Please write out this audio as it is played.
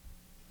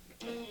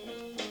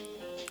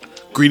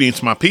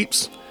Greetings, my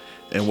peeps,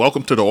 and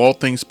welcome to the All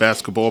Things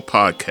Basketball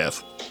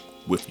Podcast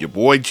with your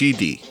boy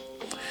GD.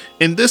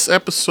 In this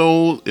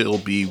episode, it'll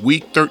be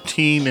week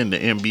 13 in the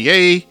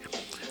NBA.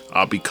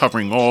 I'll be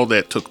covering all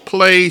that took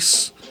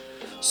place,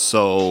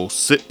 so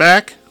sit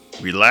back,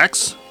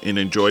 relax, and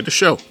enjoy the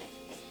show.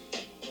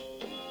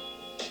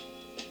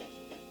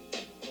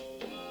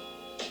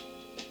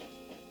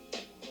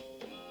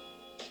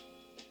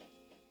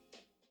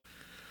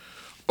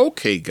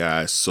 Okay,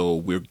 guys, so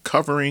we're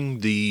covering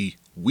the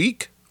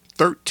week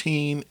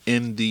 13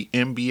 in the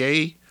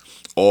NBA,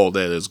 all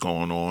that is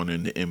going on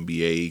in the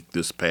NBA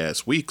this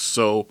past week.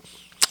 So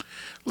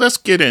let's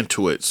get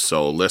into it.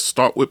 So let's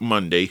start with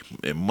Monday.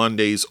 And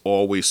Mondays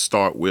always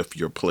start with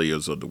your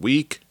players of the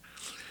week.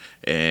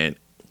 And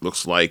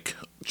looks like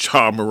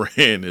Ja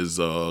Morant is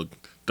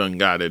done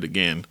got it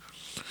again.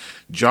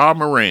 Ja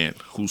Morant,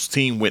 whose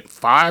team went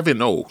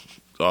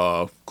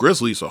 5-0.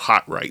 Grizzlies are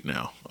hot right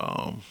now.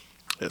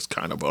 That's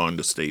kind of an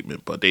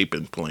understatement, but they've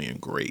been playing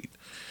great.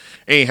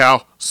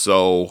 Anyhow,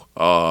 so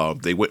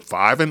they went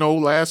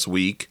 5-0 last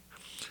week,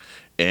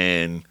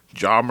 and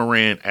Ja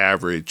Morant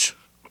averaged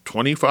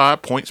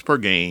 25 points per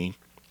game,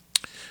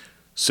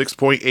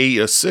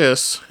 6.8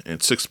 assists, and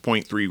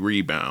 6.3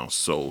 rebounds.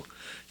 So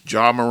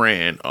Ja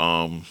Morant,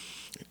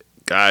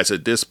 guys,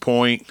 at this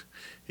point,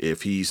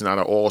 if he's not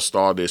an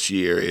all-star this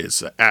year,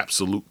 it's an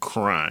absolute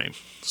crime.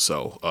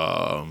 So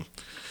Ja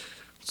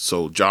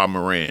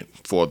Morant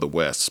for the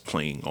West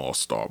playing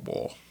all-star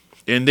ball.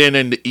 And then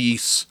in the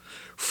East,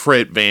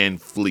 Fred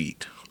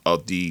VanVleet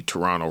of the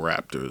Toronto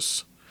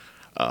Raptors.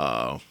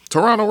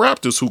 Toronto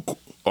Raptors who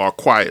are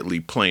quietly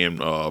playing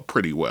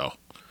pretty well.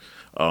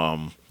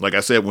 Like I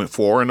said, went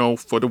 4-0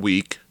 for the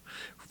week.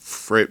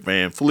 Fred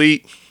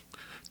VanVleet,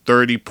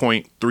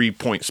 30.3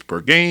 points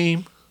per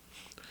game,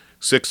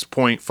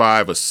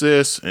 6.5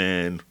 assists,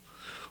 and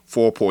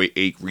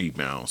 4.8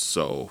 rebounds.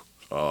 So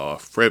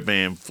Fred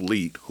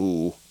VanVleet,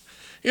 who,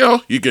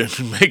 you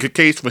can make a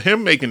case for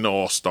him making the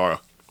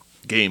All-Star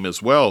game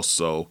as well.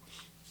 So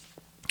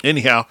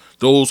anyhow,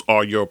 those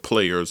are your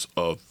players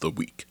of the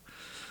week.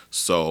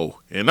 So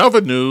in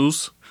other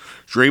news,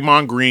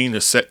 Draymond Green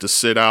is set to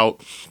sit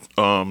out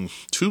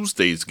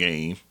Tuesday's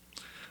game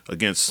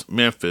against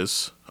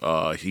Memphis.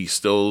 He's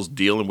still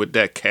dealing with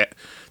that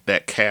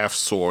calf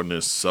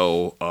soreness.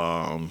 So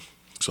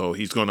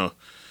he's gonna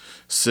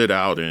sit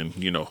out, and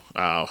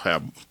I'll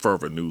have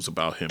further news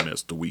about him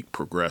as the week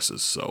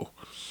progresses. So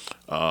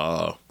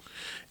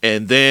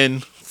and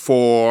then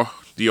for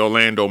the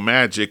Orlando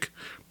Magic,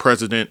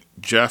 President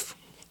Jeff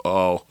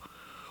Wetman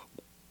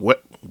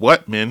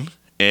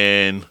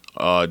and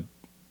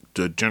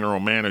the general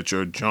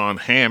manager John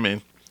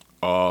Hammond,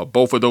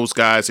 both of those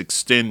guys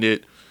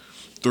extended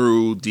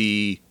through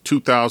the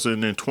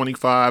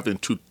 2025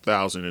 and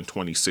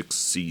 2026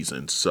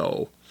 season.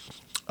 So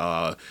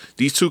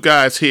these two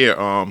guys here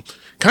kind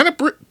of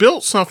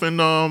built something.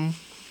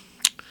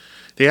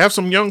 They have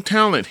some young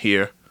talent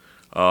here.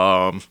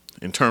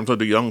 In terms of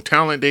the young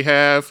talent they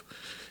have,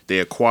 they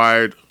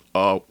acquired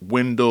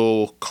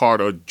Wendell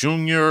Carter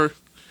Jr.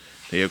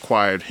 They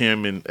acquired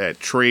him at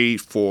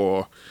trade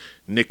for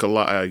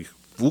Nikolai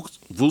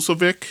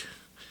Vucevic.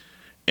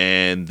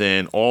 And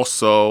then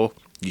also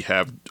you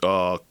have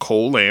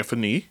Cole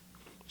Anthony,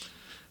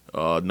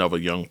 another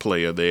young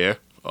player there.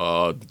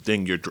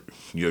 Then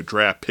your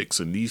draft picks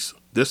in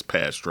this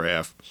past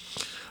draft,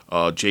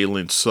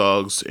 Jalen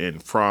Suggs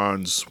and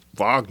Franz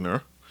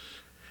Wagner.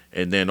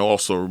 And then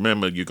also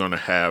remember, you're going to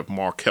have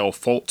Markelle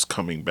Fultz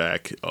coming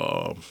back,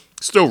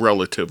 still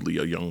relatively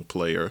a young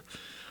player,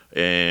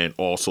 and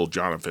also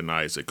Jonathan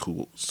Isaac,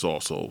 who's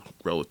also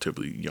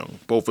relatively young.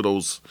 Both of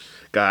those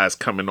guys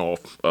coming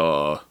off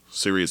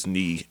serious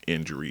knee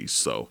injuries.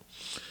 So,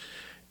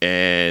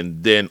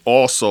 and then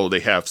also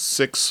they have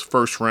 6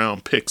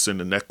 first-round picks in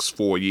the next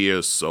 4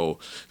 years. So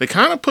they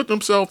kind of put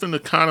themselves in the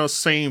kind of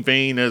same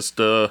vein as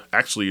the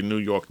New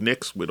York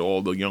Knicks with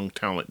all the young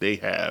talent they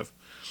have,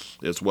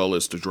 as well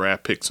as the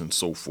draft picks and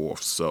so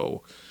forth.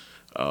 So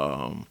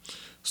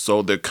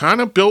they're kind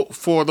of built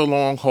for the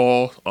long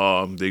haul.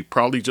 They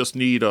probably just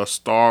need a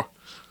star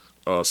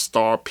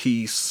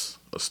piece,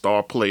 a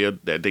star player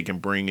that they can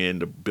bring in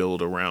to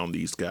build around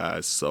these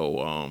guys.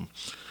 So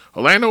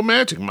Orlando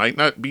Magic might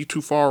not be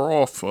too far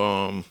off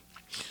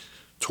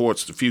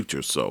towards the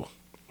future. So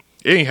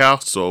anyhow,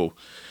 so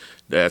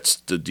that's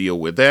the deal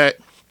with that.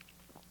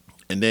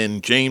 And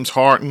then James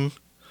Harden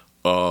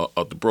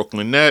of the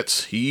Brooklyn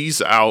Nets,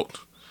 he's out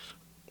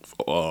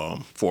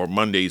for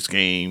Monday's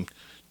game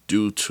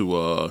due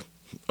to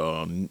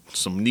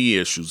some knee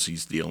issues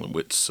he's dealing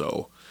with.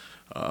 So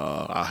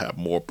I'll have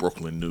more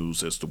Brooklyn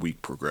news as the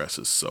week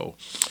progresses. So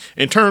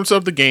in terms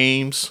of the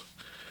games,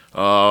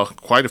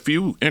 quite a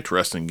few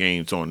interesting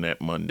games on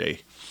that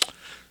Monday.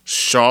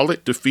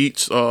 Charlotte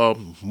defeats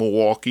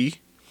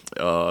Milwaukee.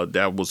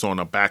 That was on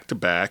a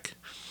back-to-back.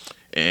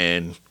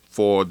 And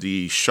for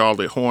the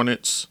Charlotte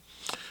Hornets,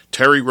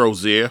 Terry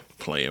Rozier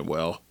playing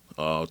well.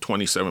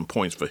 27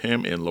 points for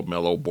him, and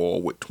LaMelo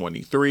Ball with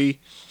 23.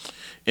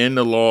 In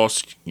the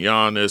loss,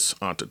 Giannis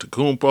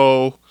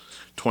Antetokounmpo,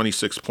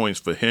 26 points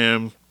for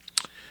him,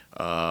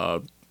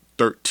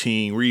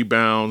 13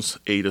 rebounds,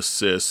 8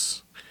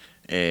 assists,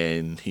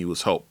 and he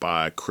was helped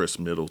by Chris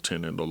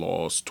Middleton in the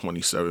loss,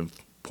 27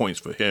 points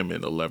for him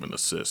and 11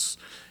 assists.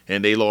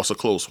 And they lost a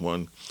close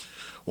one,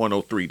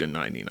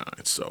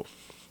 103-99. So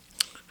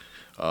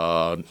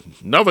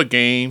another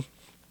game,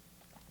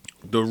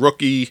 the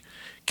rookie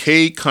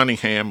Cade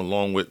Cunningham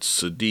along with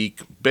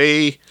Sadiq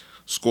Bey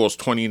scores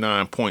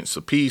 29 points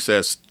apiece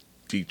as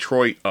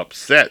Detroit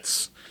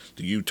upsets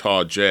the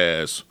Utah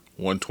Jazz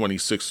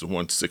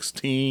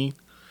 126-116.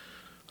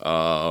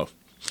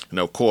 And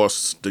of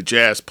course, the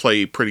Jazz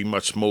played pretty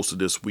much most of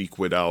this week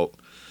without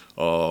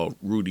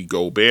Rudy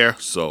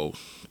Gobert. So,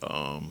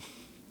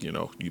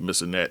 you're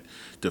missing that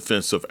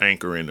defensive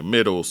anchor in the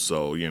middle.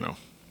 So,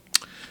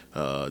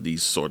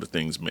 these sort of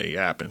things may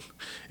happen.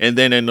 And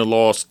then in the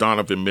loss,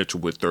 Donovan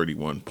Mitchell with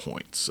 31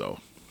 points. So,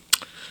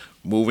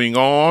 moving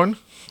on,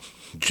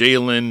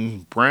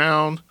 Jaylen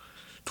Brown,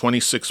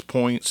 26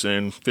 points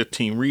and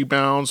 15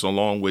 rebounds,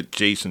 along with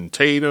Jason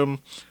Tatum,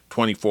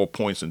 24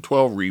 points and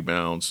 12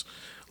 rebounds,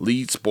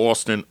 leads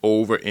Boston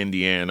over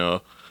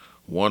Indiana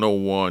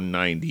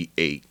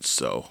 101-98.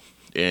 So,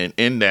 and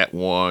in that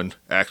one,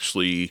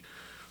 actually,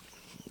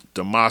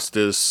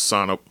 Domantas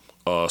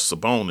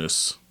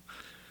Sabonis,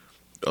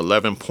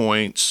 11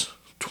 points,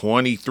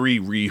 23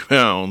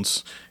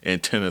 rebounds,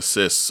 and 10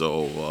 assists.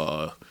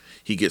 So,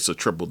 he gets a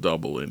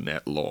triple-double in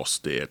that loss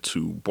there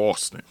to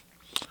Boston.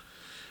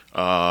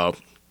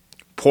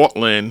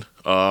 Portland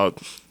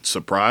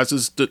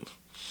surprises the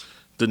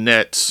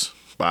Nets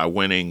by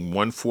winning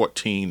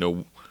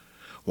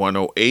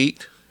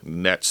 114-108.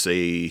 And that's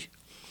a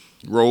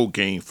road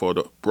game for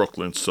the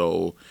Brooklyn,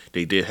 so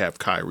they did have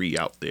Kyrie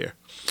out there.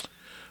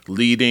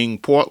 Leading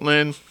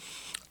Portland,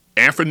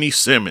 Anthony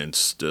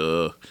Simmons,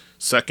 the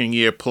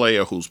second-year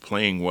player who's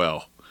playing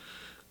well.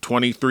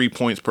 23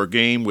 points per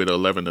game with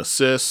 11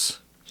 assists.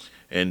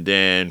 And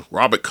then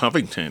Robert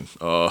Covington,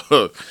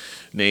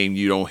 name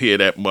you don't hear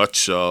that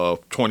much,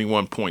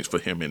 21 points for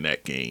him in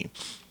that game.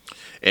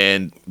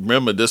 And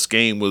remember, this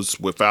game was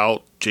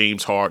without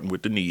James Harden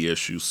with the knee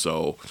issue.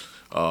 So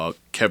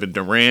Kevin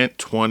Durant,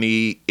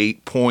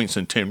 28 points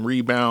and 10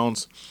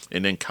 rebounds.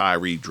 And then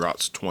Kyrie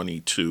drops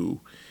 22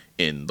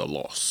 in the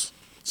loss.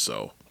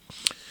 So,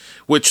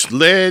 which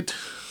led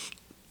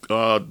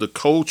the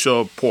coach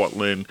of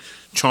Portland,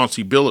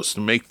 Chauncey Billups, to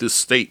make this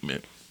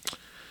statement.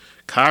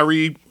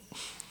 Kyrie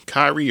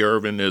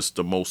Irving is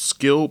the most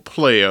skilled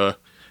player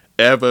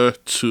ever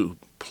to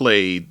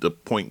play the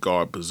point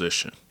guard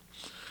position.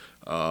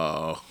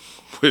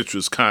 Which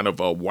was kind of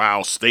a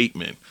wow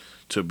statement,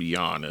 to be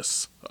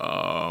honest.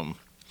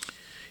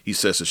 He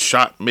says his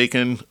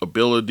shot-making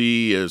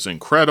ability is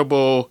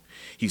incredible.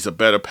 He's a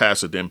better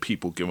passer than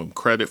people give him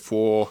credit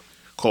for.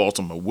 Calls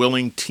him a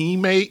willing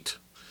teammate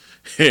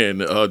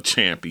and a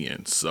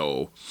champion.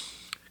 So,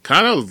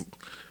 kind of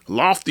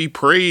lofty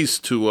praise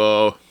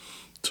to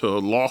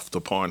loft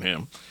upon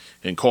him,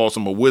 and calls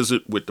him a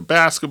wizard with the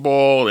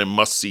basketball and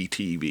must-see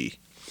TV.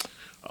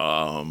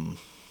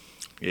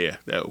 Yeah,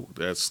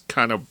 that's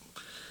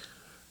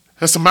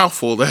a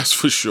mouthful, that's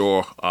for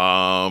sure.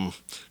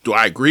 Do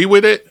I agree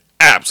with it?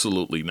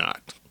 Absolutely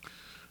not.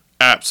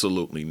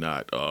 Absolutely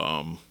not.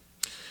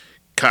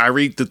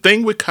 Kyrie, the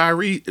thing with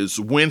Kyrie is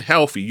when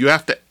healthy. You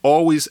have to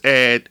always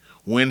add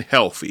when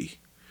healthy,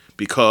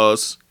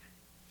 because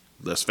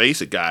let's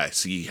face it,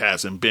 guys, he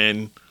hasn't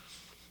been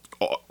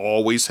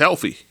always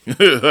healthy.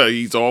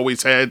 He's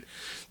always had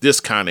this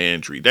kind of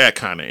injury, that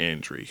kind of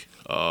injury.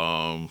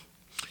 And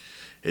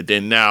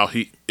then now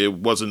it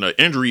wasn't an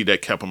injury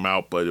that kept him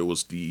out, but it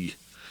was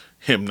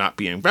him not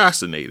being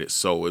vaccinated.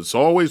 So it's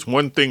always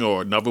one thing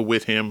or another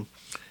with him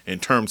in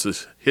terms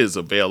of his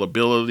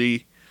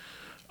availability.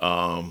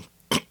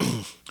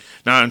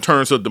 Now, in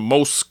terms of the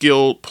most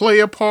skilled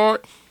player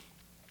part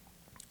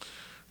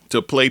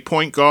to play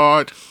point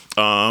guard,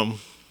 I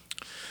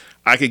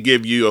could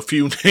give you a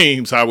few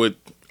names I would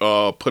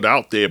put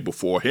out there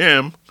before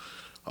him.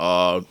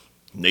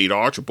 Nate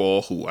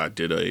Archibald, who I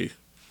did a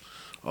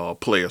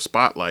player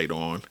spotlight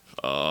on,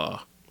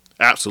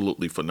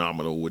 absolutely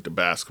phenomenal with the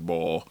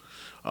basketball.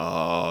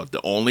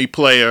 The only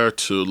player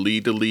to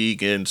lead the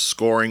league in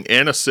scoring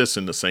and assists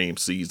in the same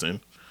season.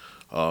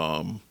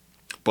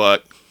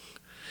 But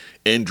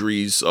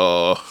injuries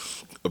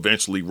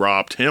eventually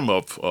robbed him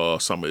of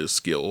some of his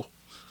skill.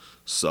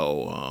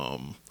 So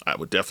I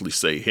would definitely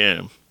say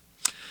him.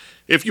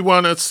 If you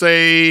want to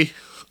say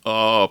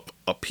a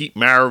Pete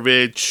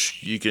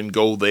Maravich, you can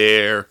go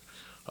there.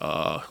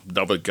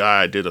 Another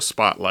guy I did a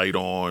spotlight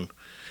on.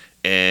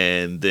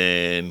 And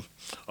then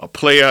a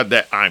player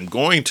that I'm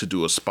going to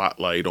do a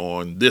spotlight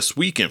on this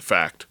week, in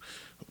fact,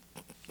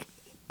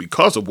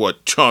 because of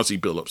what Chauncey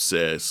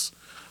Billups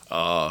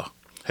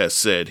has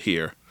said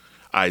here,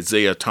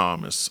 Isaiah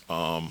Thomas.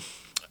 I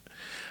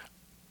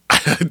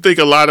think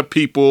a lot of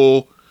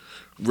people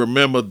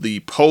remember the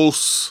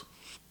post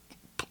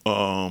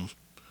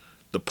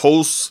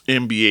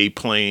NBA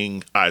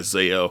playing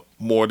Isaiah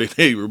more than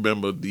they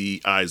remember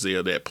the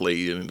Isaiah that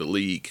played in the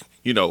league,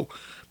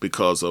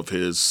 because of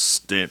his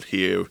stint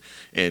here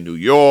in New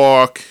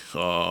York,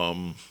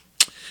 and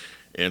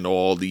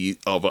all the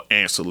other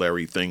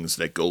ancillary things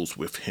that goes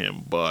with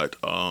him. But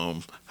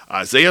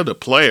Isaiah, the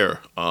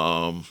player,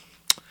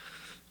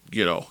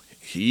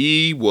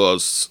 he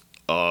was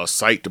a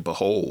sight to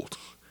behold.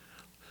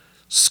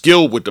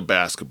 Skilled with the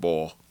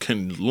basketball,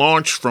 can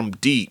launch from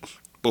deep.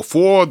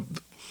 Before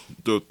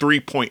the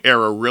 3-point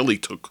era really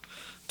took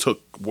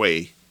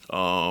way,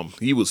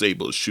 he was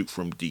able to shoot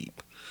from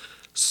deep.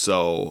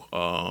 So,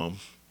 and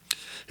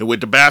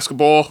with the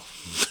basketball,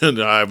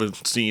 I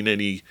haven't seen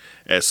any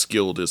as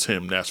skilled as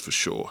him, that's for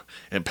sure.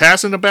 And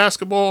passing the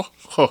basketball,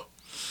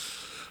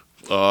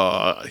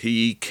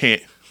 he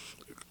can't.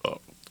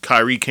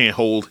 Kyrie can't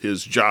hold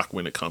his jock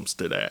when it comes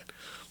to that.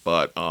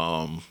 But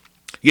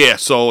yeah.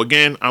 So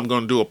again, I'm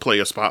gonna do a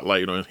player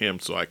spotlight on him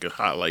so I can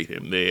highlight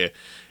him there.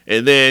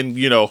 And then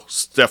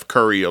Steph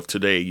Curry of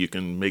today, you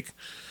can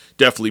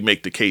definitely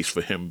make the case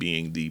for him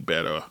being the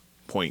better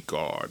point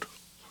guard.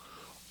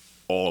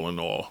 All in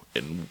all,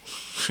 and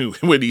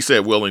when he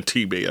said Will and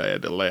T-Bay, I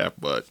had to laugh,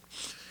 but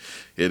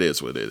it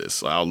is what it is.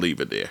 So I'll leave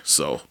it there.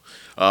 So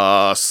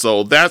that's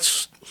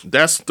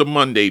the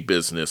Monday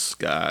business,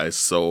 guys.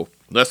 So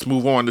let's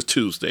move on to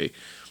Tuesday.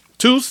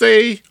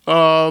 Tuesday,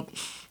 I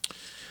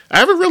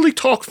haven't really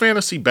talked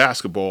fantasy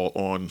basketball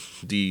on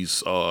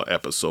these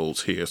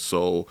episodes here.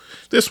 So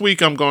this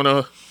week in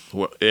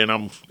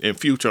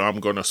future I'm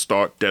gonna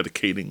start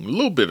dedicating a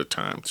little bit of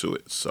time to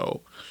it.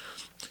 So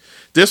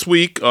this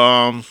week,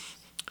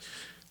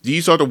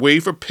 these are the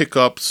waiver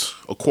pickups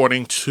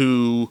according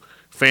to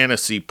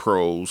Fantasy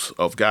Pros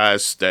of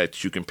guys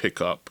that you can pick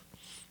up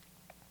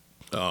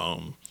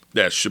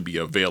that should be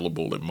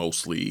available in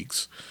most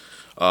leagues.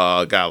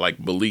 A guy like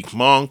Malik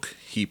Monk,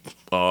 he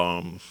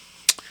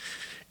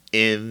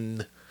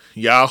in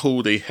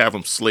Yahoo they have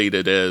him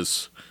slated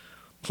as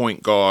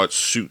point guard,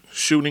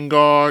 shooting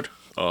guard.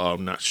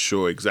 I'm not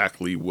sure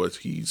exactly what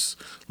he's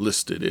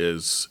listed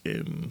as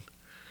in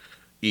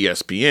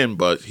ESPN,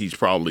 but he's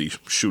probably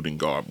shooting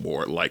guard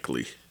more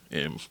likely,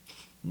 and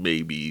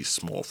maybe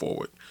small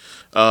forward.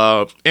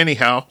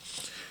 Anyhow,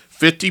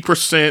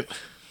 50%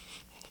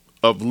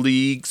 of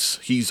leagues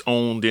he's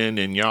owned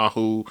in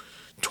Yahoo,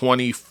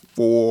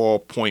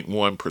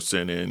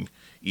 24.1% in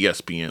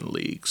ESPN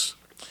leagues.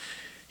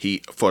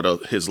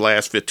 His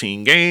last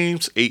 15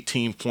 games,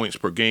 18 points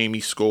per game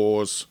he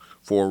scores,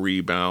 4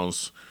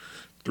 rebounds,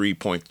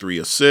 3.3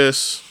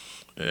 assists,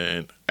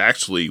 and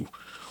actually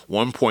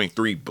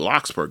 1.3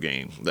 blocks per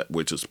game,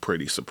 which is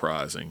pretty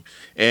surprising.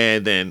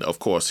 And then, of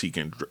course, he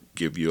can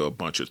give you a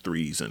bunch of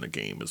threes in a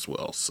game as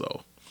well.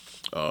 So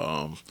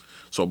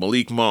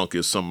Malik Monk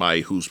is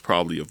somebody who's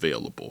probably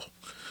available.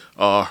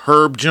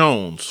 Herb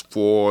Jones,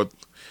 for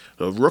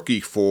the rookie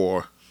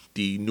for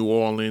the New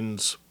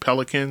Orleans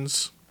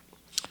Pelicans.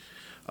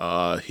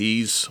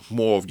 He's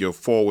more of your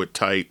forward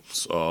type,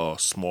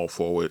 small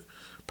forward,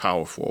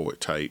 power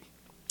forward type.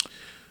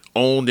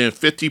 Owned in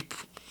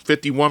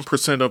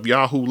 51% of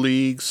Yahoo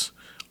leagues,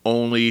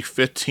 only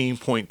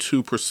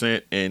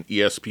 15.2% in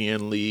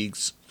ESPN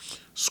leagues,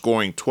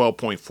 scoring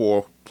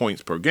 12.4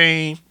 points per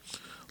game,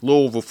 a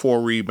little over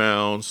 4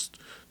 rebounds,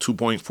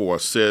 2.4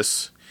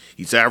 assists.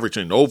 He's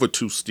averaging over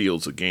 2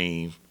 steals a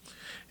game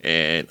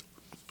and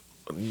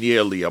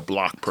nearly a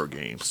block per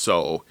game.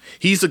 So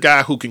he's a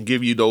guy who can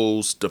give you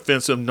those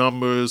defensive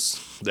numbers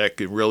that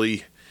can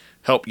really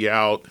help you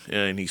out.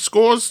 And he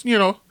scores,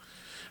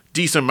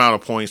 decent amount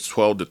of points,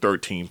 12 to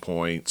 13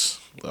 points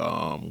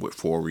with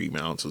 4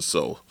 rebounds or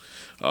so.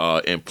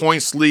 In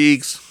points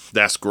leagues,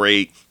 that's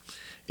great.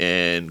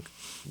 And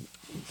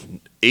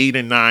 8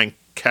 and 9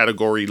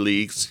 category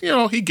leagues,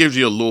 he gives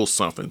you a little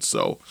something.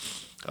 So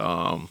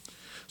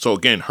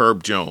again,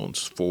 Herb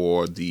Jones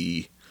for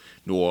the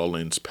New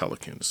Orleans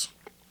Pelicans.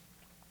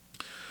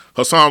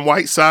 Hassan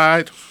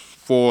Whiteside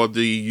for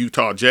the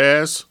Utah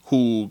Jazz,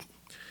 who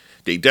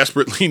they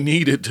desperately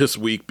needed this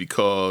week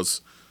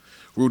because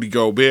Rudy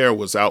Gobert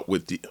was out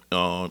with the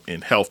in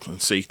health and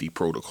safety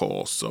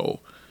protocols. So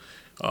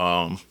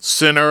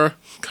center,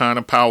 kind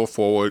of power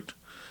forward,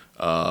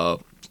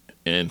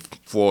 and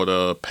for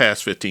the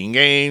past 15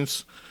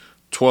 games,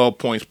 12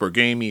 points per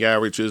game he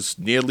averages,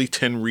 nearly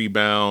 10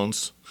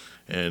 rebounds,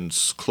 and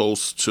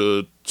close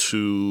to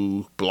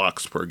 2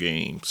 blocks per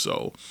game.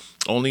 So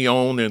only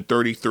owned in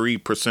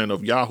 33%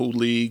 of Yahoo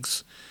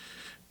leagues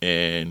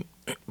and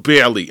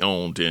barely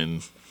owned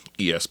in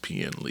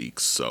ESPN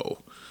leagues. So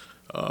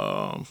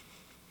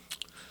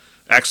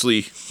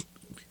actually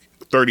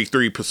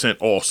 33%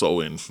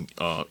 also in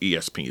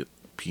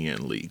ESPN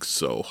leagues.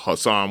 So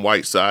Hassan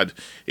Whiteside,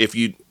 if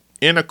you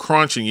in a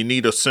crunch and you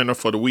need a center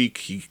for the week,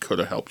 he could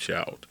have helped you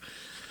out.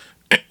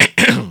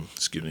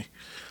 Excuse me.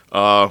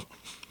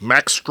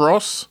 Max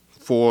Strus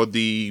for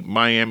the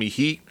Miami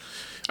Heat.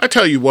 I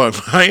tell you what,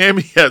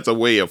 Miami has a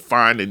way of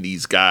finding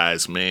these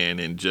guys, man,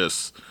 and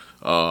just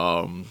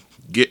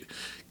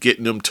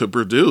getting them to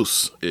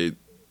produce. It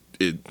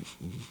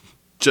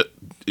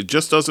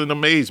just doesn't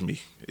amaze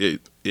me.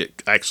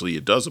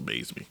 It does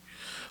amaze me.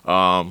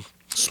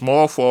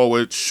 Small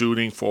forward,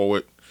 shooting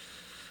forward,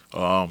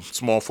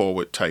 Small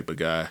forward type of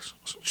guy,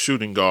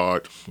 shooting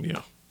guard.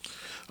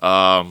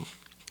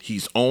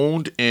 He's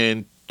owned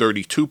in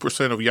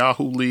 32% of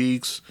Yahoo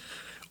leagues,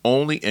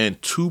 only in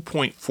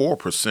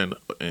 2.4%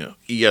 in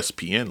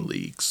ESPN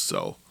leagues.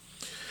 So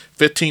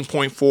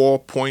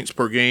 15.4 points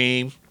per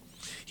game.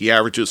 He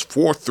averages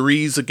 4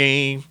 threes a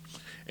game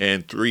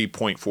and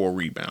 3.4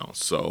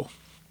 rebounds. So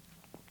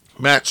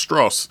Matt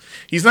Strauss,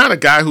 he's not a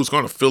guy who's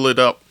going to fill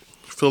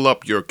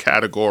up your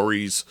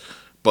categories,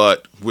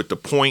 but with the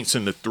points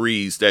and the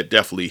threes, that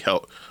definitely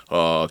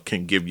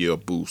can give you a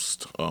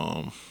boost.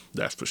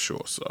 That's for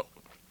sure. So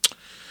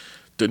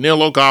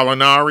Danilo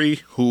Gallinari,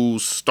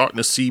 who's starting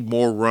to see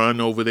more run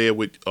over there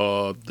with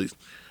the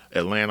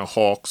Atlanta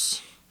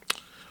Hawks.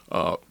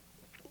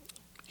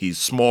 He's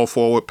small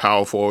forward,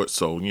 power forward,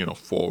 so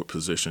forward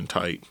position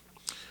type.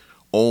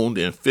 Owned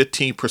in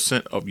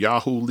 15% of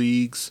Yahoo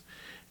leagues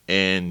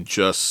and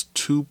just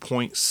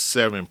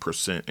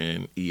 2.7%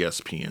 in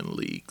ESPN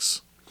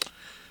leagues.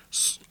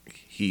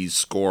 He's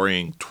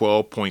scoring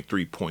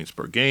 12.3 points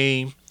per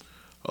game,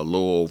 a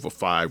little over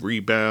 5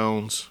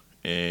 rebounds,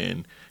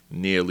 and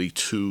nearly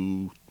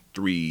 2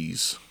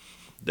 threes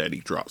that he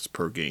drops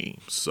per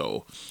game.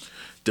 So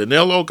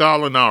Danilo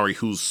Gallinari,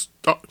 who's,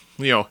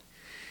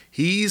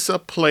 he's a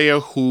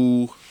player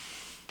who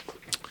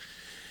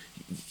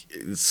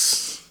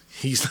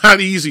he's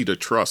not easy to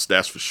trust,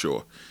 that's for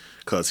sure,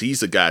 because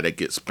he's a guy that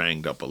gets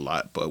banged up a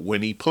lot. But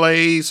when he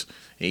plays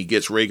and he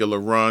gets regular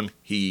run,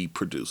 he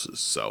produces.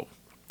 So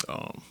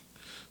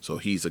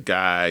he's a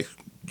guy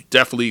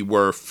definitely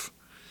worth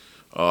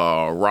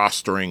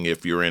rostering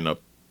if you're in a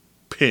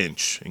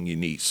pinch and you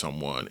need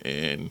someone.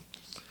 And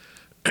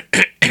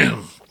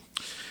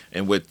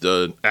and with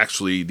the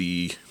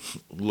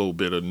little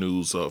bit of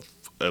news of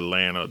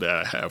Atlanta that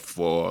I have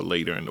for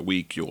later in the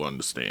week, you'll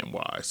understand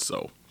why.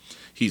 So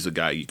he's a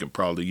guy you can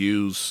probably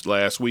use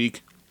last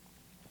week.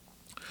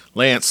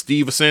 Lance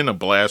Stevenson, a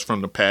blast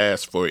from the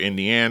past for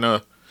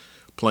Indiana,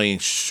 playing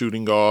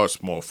shooting guard,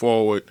 small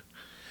forward.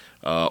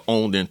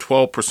 Owned in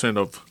 12%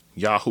 of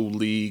Yahoo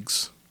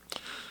leagues,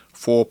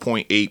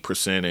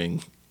 4.8%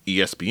 in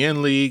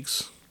ESPN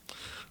leagues,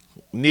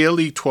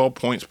 nearly 12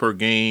 points per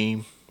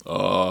game,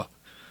 3.4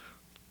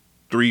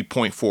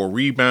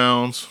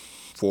 rebounds,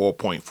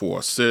 4.4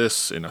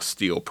 assists, and a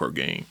steal per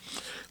game.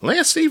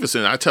 Lance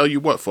Stevenson, I tell you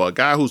what, for a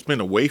guy who's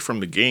been away from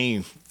the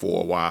game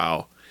for a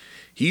while,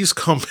 he's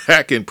come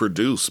back and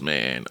produced,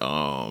 man.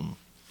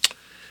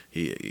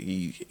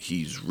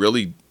 He's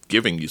really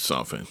giving you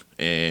something,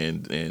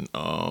 and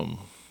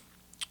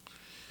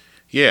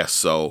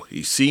so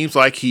he seems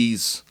like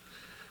he's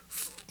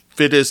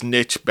fit his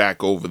niche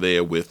back over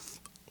there with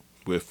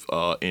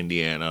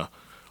Indiana.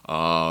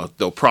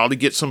 They'll probably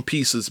get some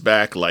pieces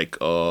back, like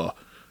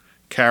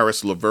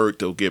Karis LeVert.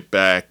 They'll get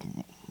back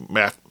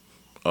Malcolm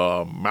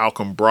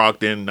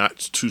Brogdon. Not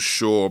too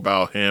sure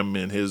about him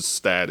and his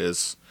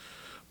status,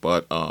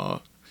 but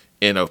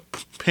in a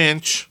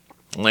pinch,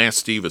 Lance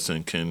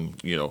Stevenson can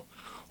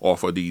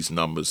offer these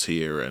numbers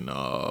here and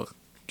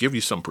give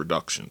you some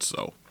production.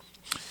 So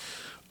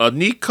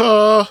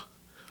Anika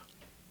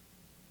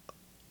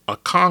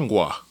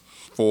Okongwu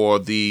for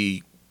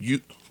the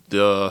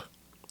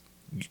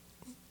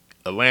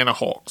Atlanta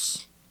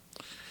Hawks.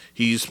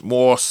 He's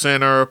more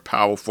center,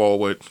 power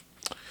forward.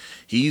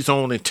 He's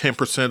only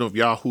 10% of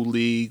Yahoo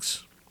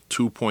leagues,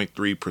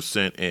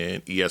 2.3%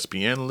 in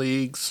ESPN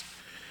leagues.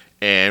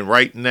 And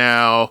right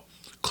now,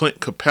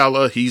 Clint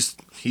Capella, he's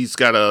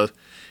got a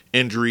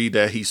injury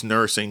that he's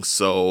nursing,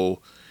 so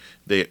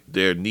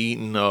they're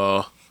needing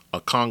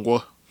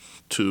Okongwu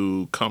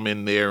to come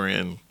in there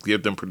and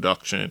give them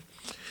production.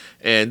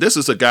 And this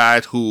is a guy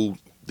who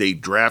they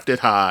drafted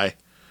high,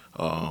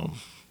 I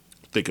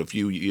think a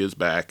few years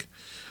back.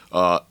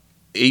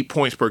 8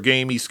 points per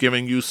game he's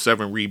giving you,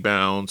 7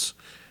 rebounds,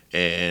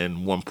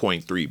 and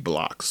 1.3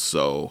 blocks.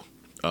 So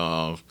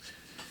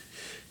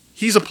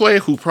he's a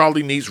player who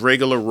probably needs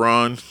regular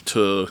run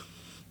to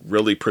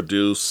really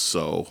produce.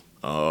 So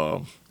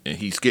and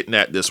he's getting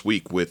that this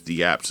week with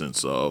the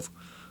absence of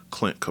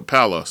Clint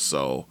Capella.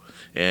 So,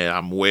 and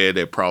I'm aware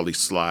they're probably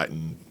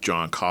sliding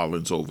John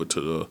Collins over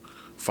to the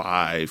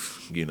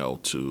 5,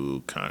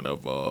 to kind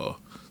of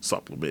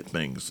supplement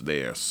things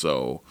there.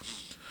 So,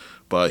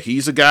 but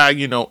he's a guy,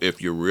 if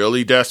you're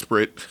really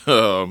desperate,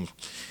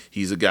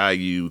 he's a guy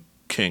you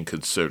can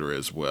consider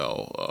as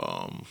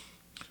well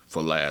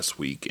for last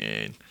week.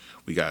 And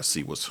we got to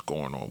see what's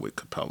going on with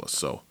Capella.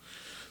 So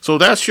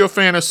that's your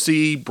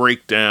fantasy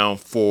breakdown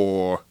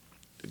for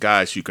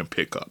guys you can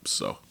pick up.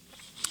 So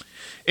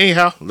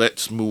anyhow,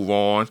 let's move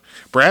on.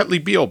 Bradley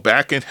Beal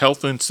back in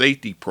health and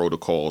safety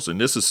protocols,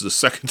 and this is the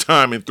second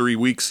time in 3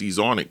 weeks he's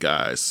on it,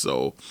 guys.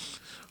 So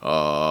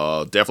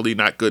definitely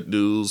not good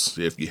news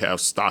if you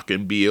have stock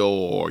in Beal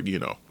or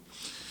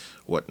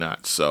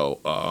whatnot.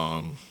 So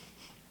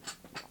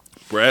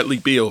Bradley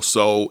Beal.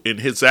 So in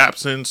his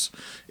absence,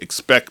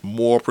 expect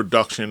more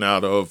production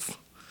out of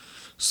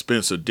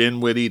Spencer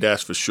Dinwiddie,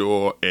 that's for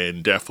sure,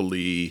 and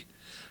definitely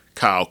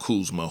Kyle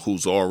Kuzma,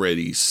 who's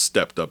already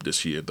stepped up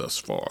this year thus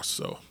far.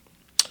 So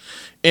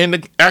In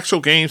the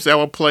actual games that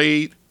were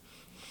played,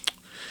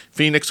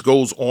 Phoenix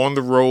goes on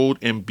the road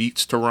and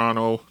beats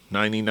Toronto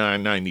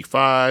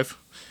 99-95.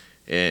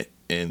 And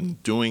in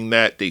doing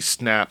that, they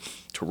snap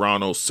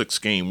Toronto's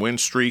 6-game win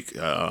streak.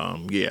 I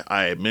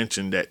had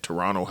mentioned that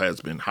Toronto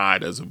has been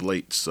hot as of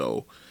late,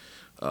 so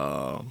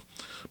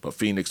but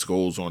Phoenix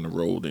goes on the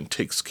road and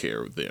takes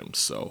care of them.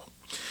 So,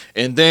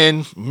 and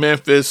then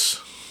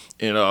Memphis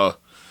in a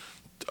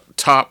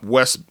top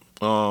West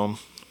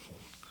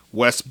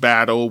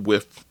battle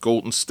with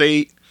Golden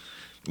State,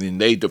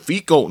 and they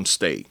defeat Golden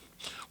State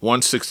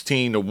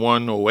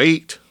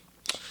 116-108.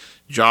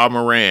 Ja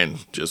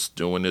Morant just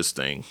doing his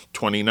thing.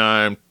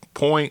 29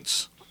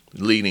 points,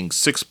 leading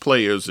 6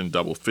 players in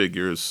double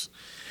figures.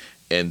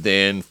 And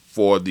then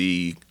for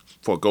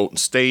Golden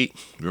State,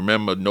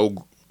 remember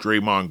no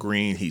Draymond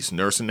Green. He's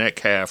nursing that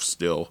calf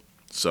still.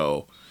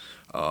 So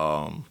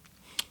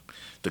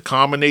the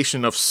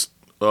combination of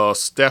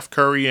Steph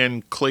Curry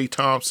and Klay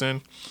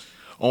Thompson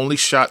only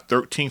shot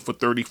 13 for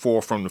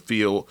 34 from the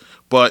field,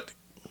 but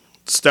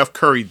Steph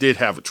Curry did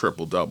have a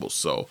triple-double,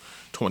 so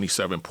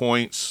 27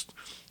 points,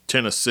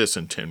 10 assists,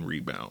 and 10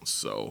 rebounds.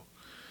 So,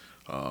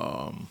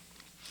 so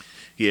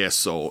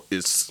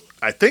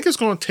I think it's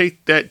going to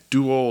take that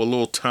duo a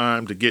little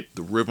time to get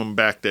the rhythm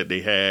back that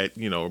they had.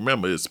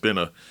 Remember, it's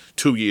been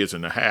 2 years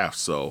and a half,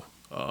 so,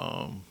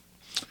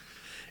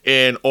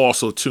 and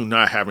also, too,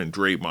 not having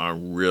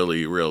Draymond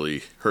really,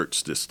 really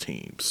hurts this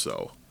team,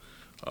 so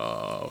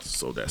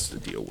that's the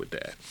deal with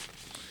that.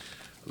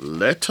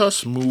 Let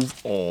us move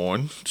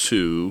on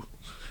to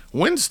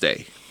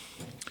Wednesday.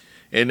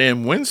 And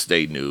in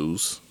Wednesday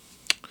news,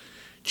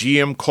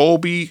 GM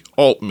Koby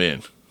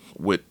Altman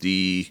with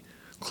the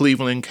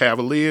Cleveland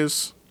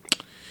Cavaliers,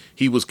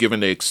 he was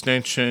given an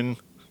extension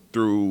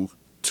through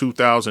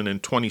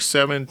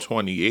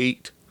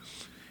 2027-28,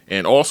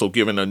 and also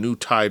given a new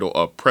title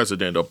of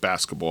President of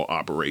Basketball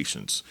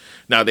Operations.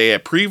 Now, they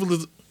had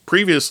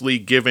previously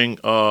given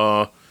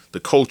the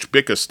Coach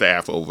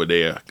Bickerstaff over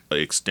there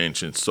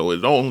extension, so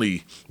it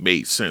only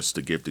made sense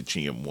to give the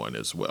GM one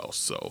as well.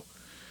 So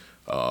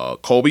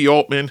Koby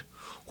Altman,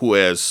 who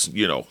has,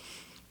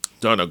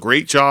 done a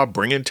great job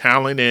bringing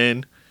talent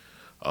in.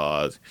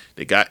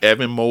 They got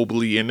Evan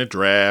Mobley in the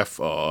draft.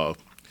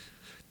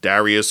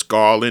 Darius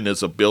Garland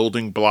is a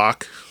building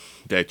block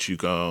that you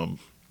can,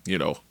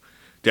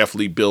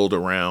 definitely build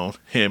around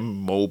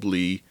him,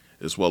 Mobley,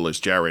 as well as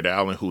Jared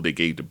Allen, who they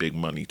gave the big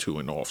money to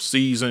in off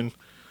season.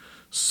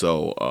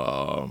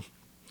 So,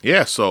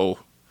 so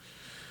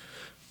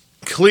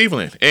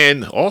Cleveland,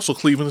 and also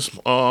Cleveland's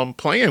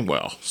playing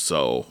well.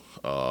 So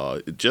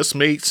it just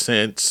made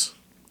sense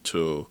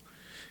to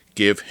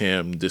give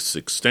him this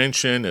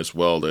extension as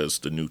well as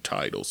the new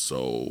title.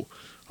 So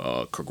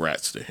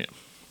congrats to him.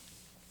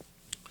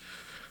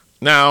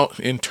 Now,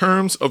 in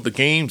terms of the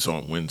games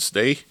on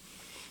Wednesday,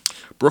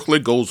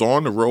 Brooklyn goes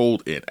on the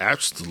road and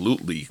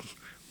absolutely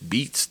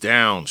beats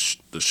down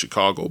the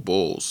Chicago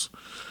Bulls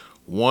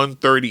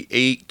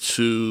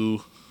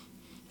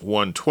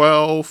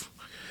 138-112.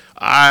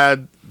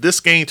 This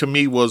game to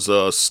me was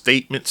a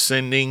statement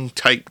sending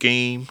type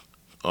game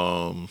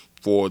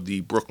for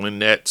the Brooklyn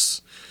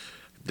Nets.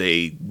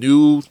 They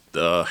knew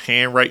the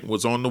handwriting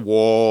was on the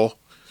wall.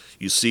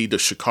 You see the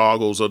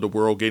Chicagos of the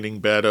world getting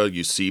better.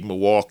 You see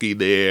Milwaukee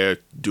there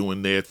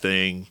doing their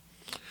thing.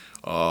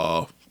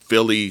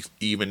 Philly,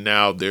 even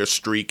now, they're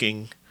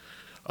streaking.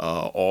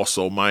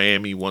 Also,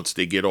 Miami, once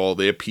they get all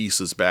their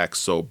pieces back.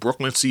 So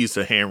Brooklyn sees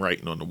the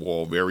handwriting on the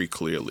wall very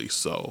clearly.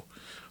 So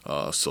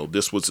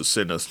this was to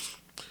send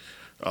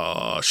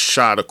a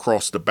shot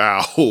across the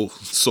bow,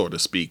 so to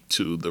speak,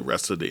 to the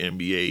rest of the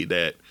NBA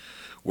that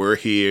we're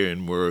here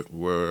and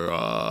we're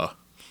a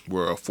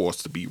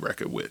force to be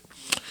reckoned with.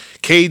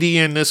 KD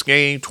in this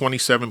game,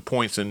 27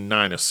 points and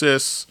 9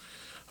 assists.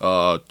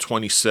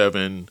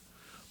 27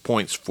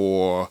 points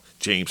for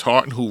James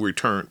Harden, who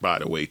returned, by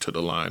the way, to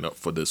the lineup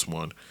for this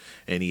one.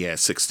 And he had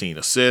 16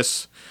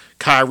 assists.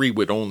 Kyrie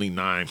with only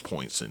 9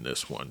 points in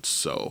this one.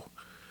 So,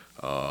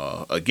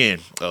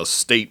 again, a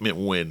statement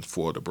win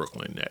for the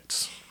Brooklyn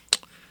Nets.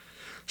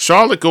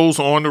 Charlotte goes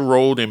on the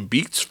road and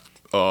beats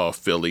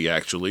Philly,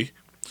 actually.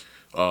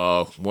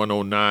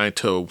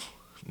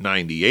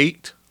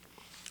 109-98.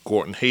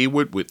 Gordon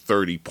Hayward with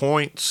 30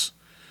 points.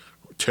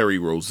 Terry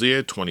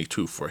Rozier,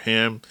 22 for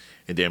him.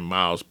 And then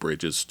Miles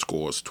Bridges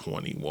scores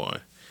 21.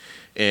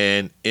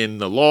 And in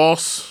the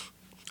loss,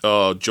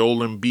 Joel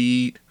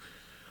Embiid,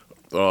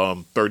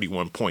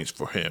 31 points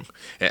for him.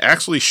 And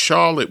actually,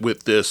 Charlotte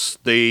with this,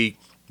 they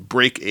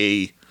break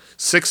a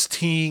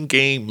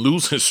 16-game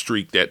losing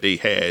streak that they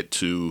had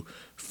to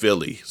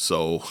Philly.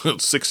 So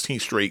 16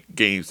 straight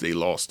games they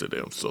lost to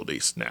them. So they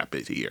snap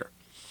it here.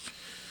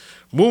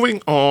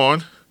 Moving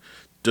on,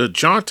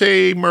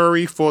 DeJounte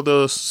Murray for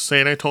the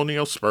San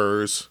Antonio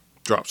Spurs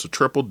drops a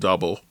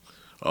triple-double.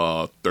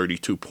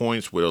 32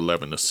 points with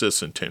 11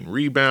 assists and 10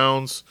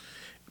 rebounds,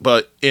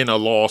 but in a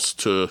loss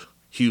to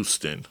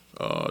Houston,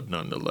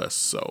 nonetheless.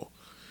 So,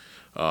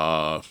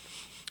 and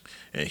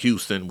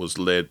Houston was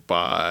led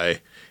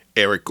by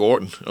Eric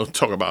Gordon, I'll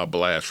talk about a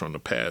blast from the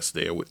past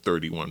there with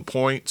 31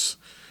 points.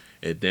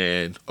 And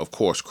then, of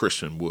course,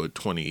 Christian Wood,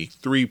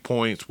 23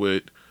 points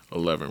with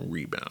 11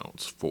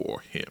 rebounds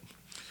for him.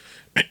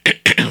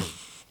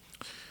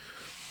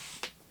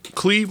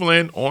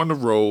 Cleveland on the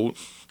road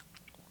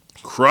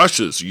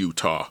crushes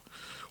Utah,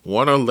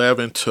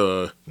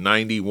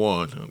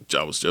 111-91.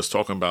 I was just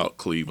talking about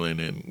Cleveland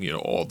and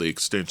all the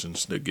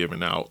extensions they're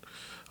giving out.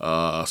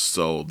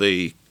 So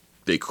they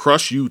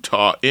crush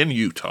Utah in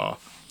Utah.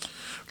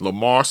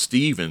 Lamar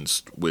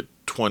Stevens with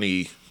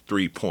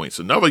 23 points,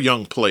 another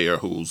young player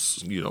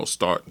who's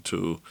starting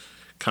to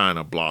kind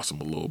of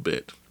blossom a little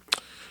bit.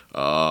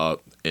 And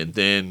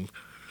then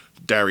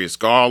Darius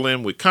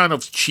Garland with kind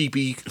of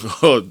cheapy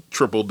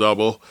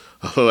triple-double,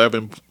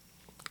 11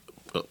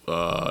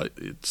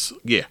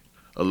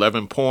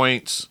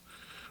 points,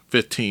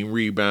 15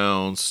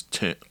 rebounds,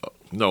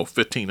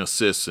 15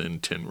 assists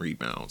and 10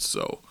 rebounds.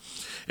 So,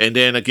 and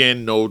then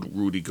again, no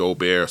Rudy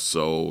Gobert,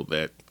 so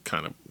that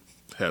kind of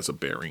has a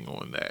bearing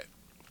on that.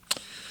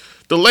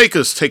 The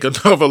Lakers take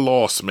another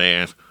loss,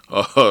 man.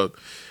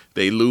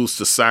 They lose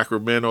to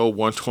Sacramento,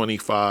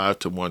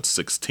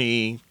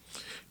 125-116.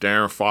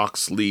 Darren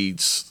Fox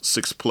leads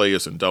 6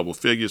 players in double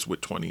figures with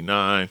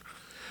 29.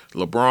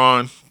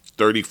 LeBron,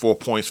 34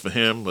 points for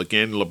him.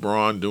 Again,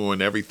 LeBron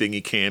doing everything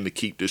he can to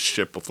keep this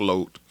ship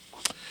afloat.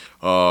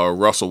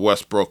 Russell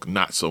Westbrook,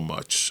 not so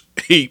much.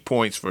 8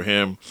 points for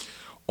him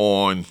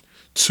on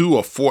 2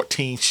 of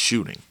 14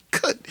 shooting.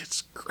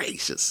 Goodness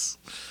gracious.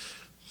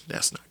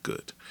 That's not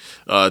good.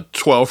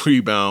 12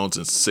 rebounds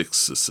and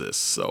 6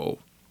 assists. So,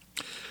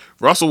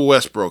 Russell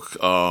Westbrook,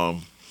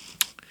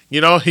 he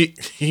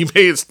made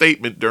a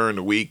statement during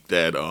the week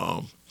that,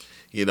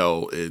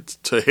 it's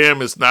to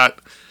him, it's not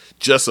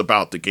just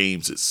about the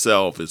games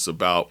itself. It's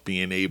about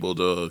being able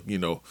to,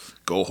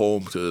 go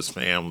home to his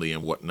family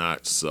and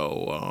whatnot.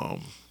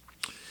 So,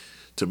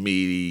 to me,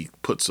 he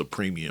puts a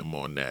premium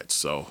on that.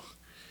 So,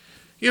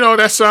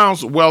 that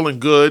sounds well and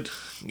good.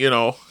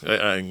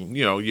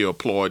 You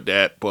applaud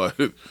that, but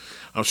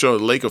I'm sure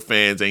the Laker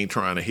fans ain't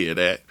trying to hear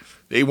that.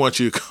 They want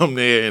you to come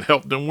there and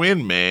help them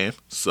win, man.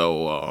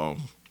 So,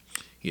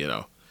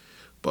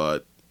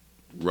 but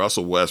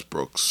Russell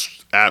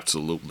Westbrook's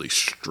absolutely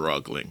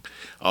struggling.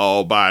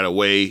 Oh, by the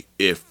way,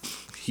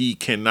 if he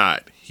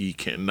cannot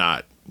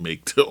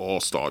make the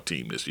All-Star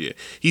team this year.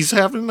 He's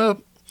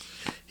not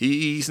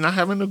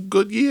having a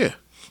good year.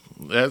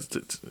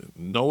 That's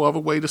no other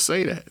way to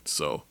say that.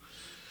 So,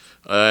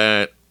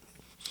 I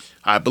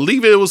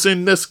believe it was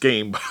in this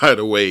game, by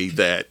the way,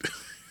 that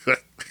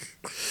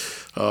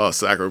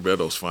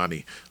Sacramento's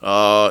funny.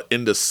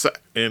 In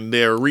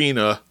the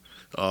arena,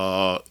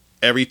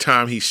 every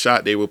time he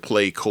shot, they would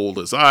play Cold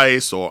as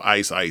Ice or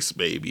Ice Ice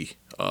Baby,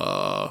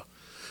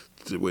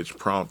 which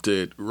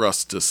prompted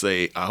Russ to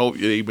say, I hope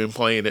you've been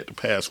playing it the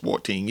past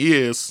 14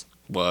 years.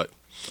 But,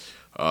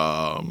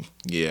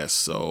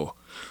 so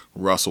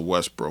Russell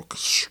Westbrook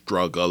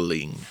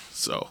struggling.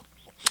 So,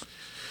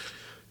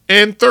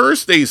 in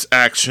Thursday's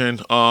action,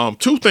 2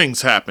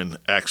 things happened,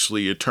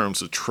 actually, in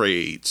terms of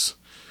trades.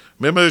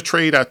 Remember the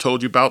trade I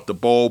told you about, the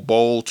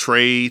Bol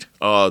trade?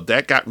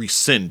 That got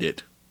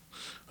rescinded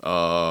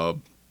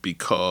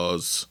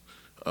because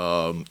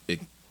it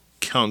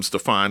comes to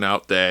find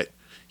out that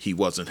he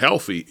wasn't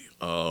healthy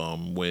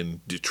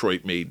when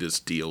Detroit made this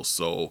deal.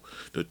 So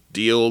the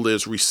deal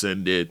is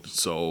rescinded.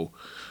 So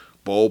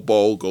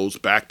Bol goes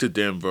back to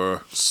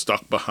Denver,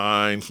 stuck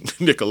behind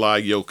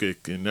Nikolai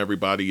Jokic and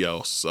everybody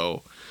else.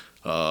 So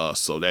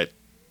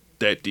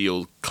that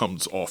deal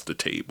comes off the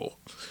table.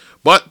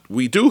 But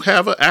we do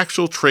have an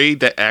actual trade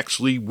that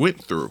actually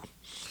went through.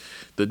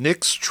 The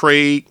Knicks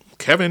trade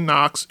Kevin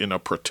Knox in a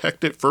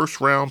protected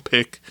first-round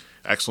pick.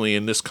 Actually,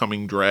 in this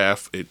coming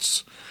draft,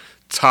 it's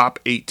top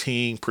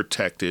 18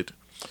 protected.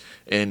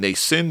 And they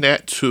send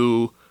that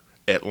to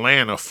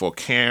Atlanta for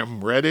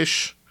Cam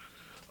Reddish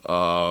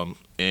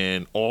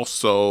and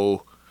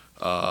also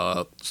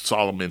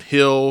Solomon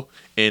Hill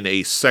and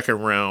a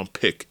second-round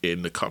pick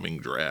in the coming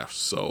draft.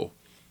 So,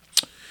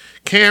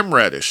 Cam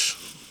Reddish,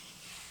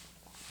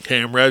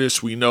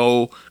 we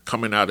know,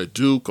 coming out of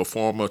Duke, a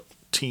former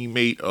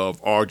teammate of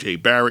R.J.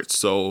 Barrett.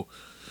 So,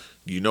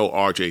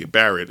 R.J.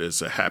 Barrett is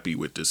happy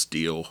with this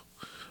deal.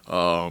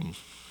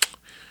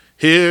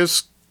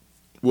 Here's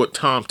what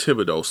Tom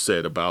Thibodeau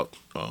said about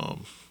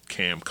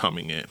Cam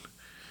coming in.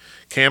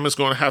 Cam is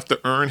going to have to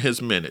earn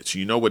his minutes.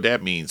 You know what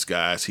that means,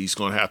 guys. He's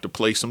going to have to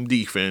play some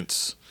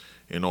defense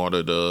in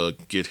order to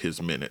get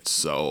his minutes.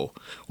 So,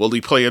 will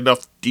he play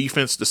enough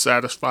defense to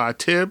satisfy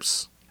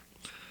Tibbs?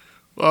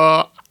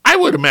 I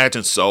would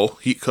imagine so,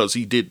 because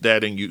he did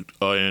that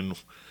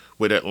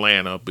with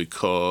Atlanta,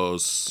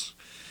 because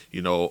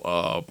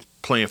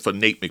playing for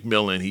Nate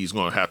McMillan, he's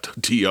going to have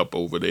to tee up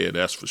over there,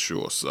 that's for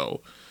sure.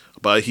 So,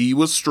 but he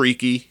was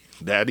streaky,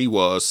 that he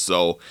was.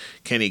 So,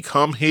 can he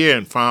come here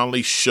and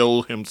finally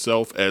show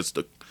himself as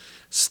the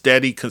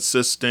steady,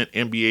 consistent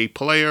NBA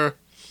player?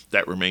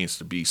 That remains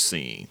to be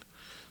seen.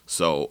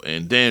 So,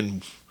 and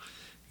then,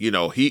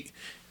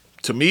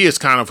 To me, it's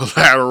kind of a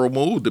lateral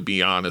move, to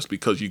be honest,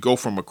 because you go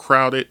from a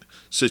crowded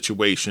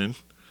situation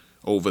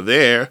over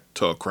there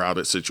to a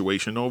crowded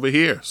situation over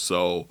here.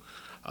 So,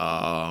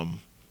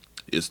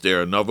 is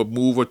there another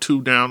move or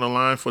two down the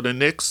line for the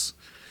Knicks?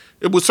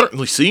 It would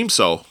certainly seem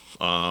so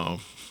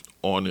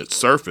on its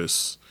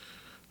surface.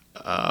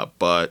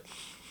 But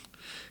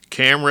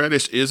Cam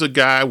Reddish is a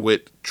guy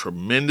with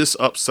tremendous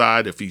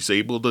upside if he's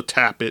able to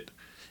tap it.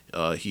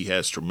 He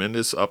has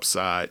tremendous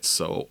upside.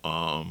 So,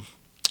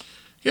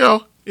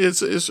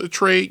 it's a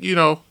trade,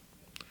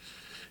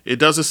 it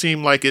doesn't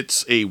seem like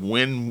it's a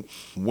win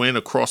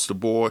across the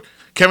board.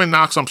 Kevin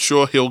Knox, I'm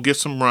sure he'll get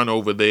some run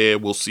over there.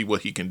 We'll see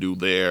what he can do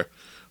there.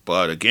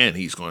 But again,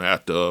 he's going to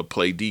have to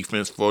play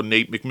defense for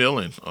Nate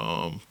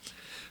McMillan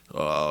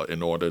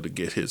in order to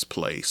get his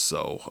place.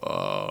 So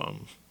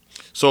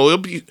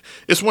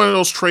it's one of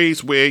those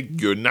trades where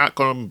you're not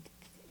going to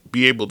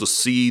be able to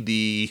see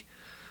the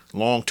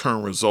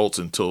long-term results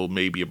until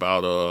maybe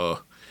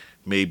about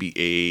maybe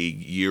a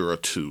year or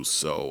two.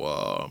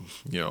 So,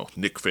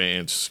 Knick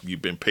fans,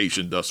 you've been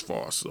patient thus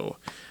far. So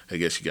I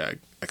guess you got to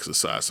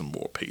exercise some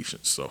more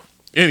patience. So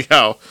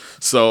anyhow,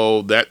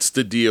 so that's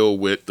the deal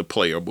with the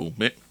player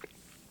movement.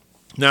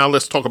 Now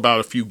let's talk about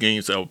a few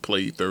games that were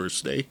played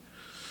Thursday.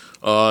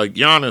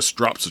 Giannis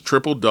drops a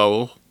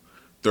triple-double,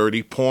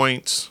 30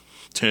 points,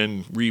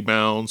 10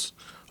 rebounds,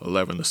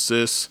 11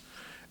 assists,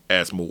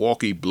 as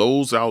Milwaukee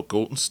blows out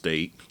Golden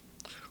State,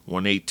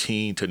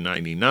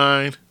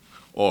 118-99.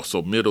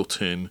 Also,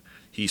 Middleton,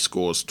 he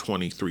scores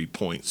 23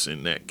 points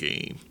in that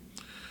game.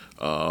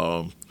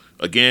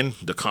 Again,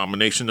 the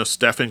combination of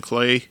Steph and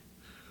Clay,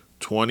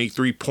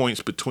 23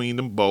 points between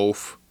them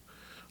both,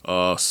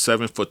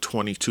 7 for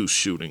 22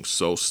 shooting.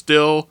 So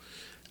still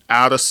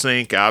out of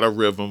sync, out of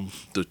rhythm,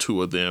 the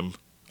two of them.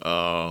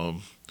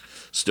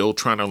 Still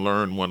trying to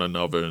learn one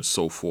another and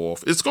so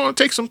forth. It's going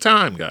to take some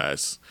time,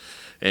 guys.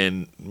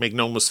 And make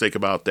no mistake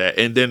about that.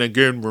 And then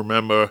again,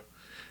 remember,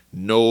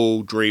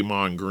 no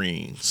Draymond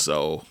Green,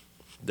 so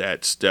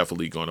that's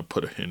definitely going to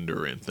put a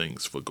hinder in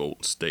things for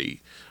Golden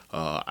State.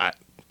 I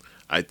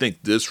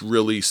think this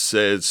really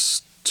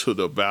says to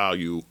the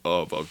value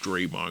of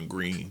Draymond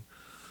Green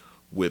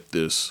with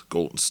this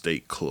Golden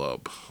State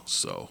club.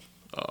 So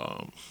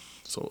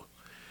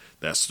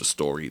that's the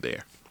story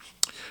there.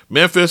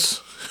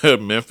 Memphis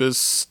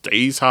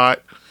stays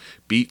hot,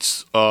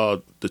 beats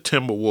the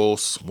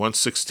Timberwolves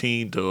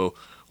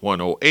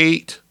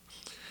 116-108.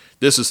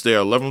 This is their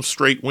 11th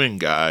straight win,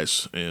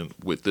 guys, and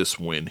with this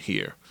win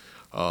here.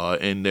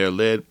 And they're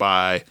led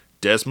by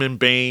Desmond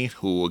Bane,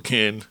 who,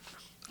 again,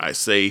 I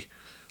say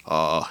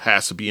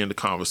has to be in the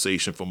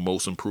conversation for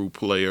most improved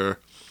player.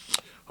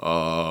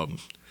 Jaren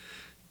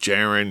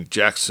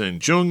Jackson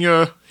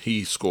Jr.,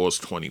 he scores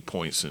 20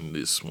 points in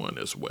this one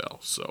as well.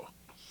 So,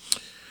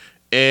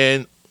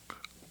 and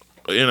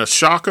in a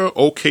shocker,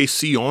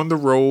 OKC on the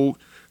road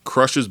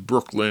crushes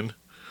Brooklyn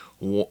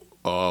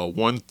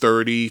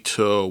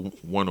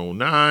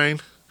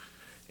 130-109.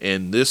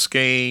 In this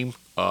game,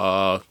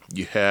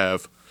 you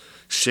have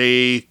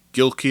Shai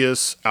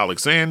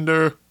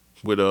Gilgeous-Alexander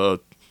with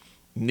a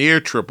near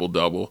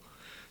triple-double,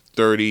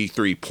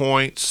 33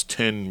 points,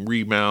 10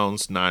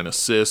 rebounds, 9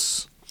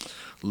 assists.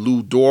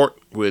 Lou Dort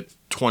with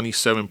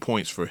 27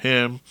 points for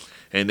him.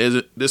 And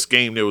this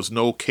game, there was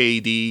no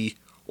KD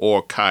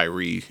or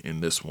Kyrie in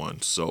this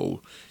one.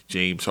 So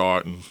James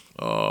Harden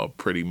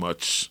pretty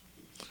much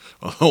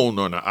alone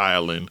on the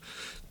island.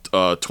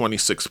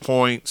 26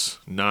 points,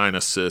 9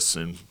 assists,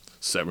 and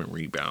 7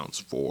 rebounds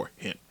for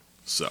him.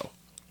 So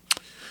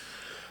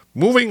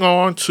moving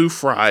on to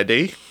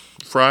Friday.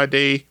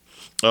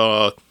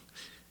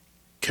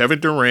 Kevin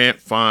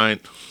Durant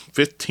fined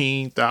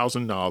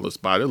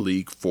 $15,000 by the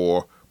league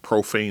for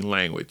profane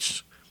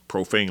language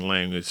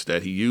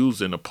that he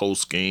used in a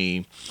post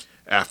game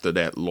after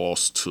that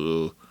loss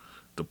to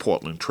the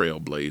Portland Trail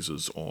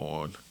Blazers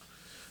on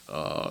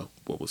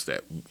what was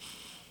that?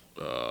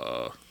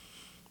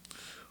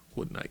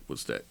 What night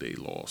was that they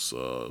lost?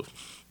 I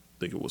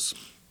think it was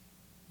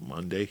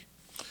Monday.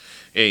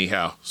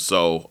 Anyhow,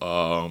 so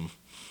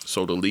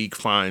the league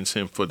fines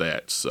him for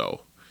that.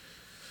 So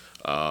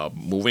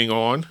moving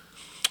on,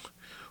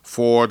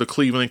 for the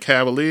Cleveland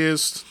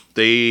Cavaliers,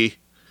 they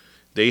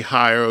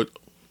hired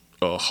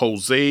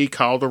Jose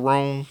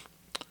Calderon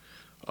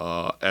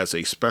as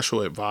a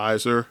special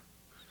advisor.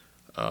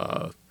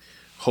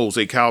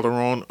 Jose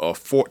Calderon, a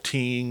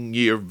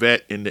 14-year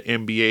vet in the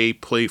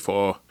NBA, played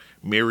for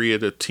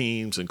myriad of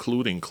teams,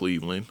 including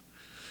Cleveland,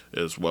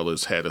 as well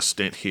as had a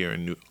stint here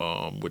in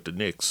with the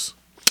Knicks.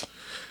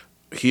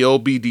 He'll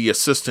be the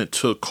assistant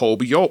to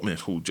Kobe Altman,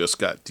 who just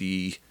got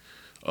the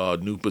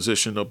new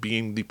position of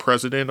being the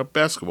president of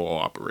basketball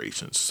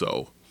operations.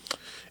 So,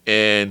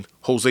 and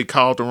Jose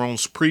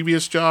Calderon's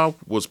previous job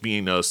was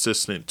being an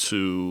assistant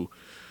to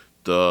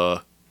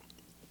the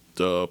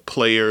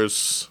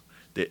players,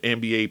 the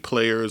NBA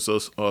Players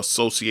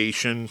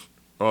Association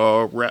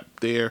rep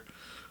there.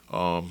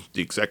 The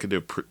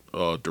executive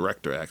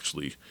director,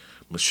 actually,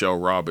 Michelle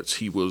Roberts,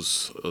 he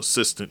was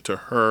assistant to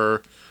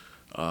her,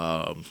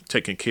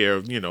 taking care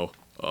of,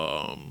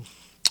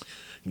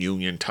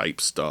 union type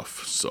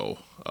stuff. So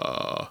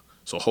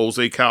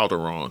Jose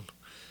Calderon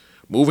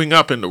moving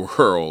up in the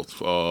world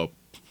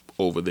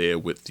over there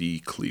with the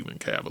Cleveland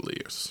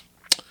Cavaliers.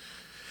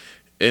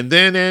 And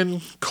then in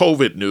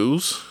COVID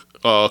news,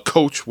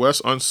 Coach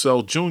Wes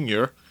Unseld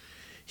Jr.,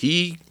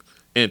 he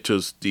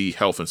enters the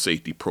health and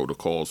safety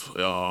protocols.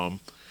 And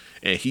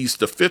he's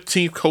the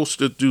 15th coach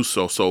to do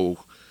so. So,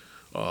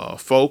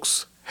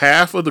 folks,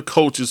 half of the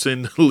coaches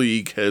in the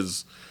league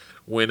has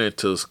went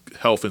into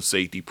health and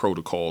safety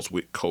protocols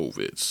with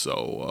COVID.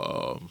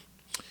 So,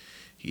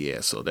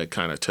 so that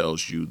kind of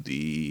tells you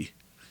the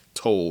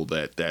toll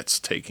that's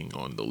taking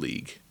on the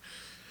league.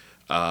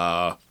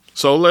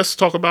 So let's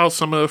talk about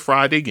some of the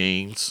Friday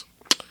games.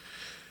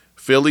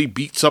 Philly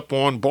beats up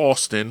on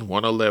Boston,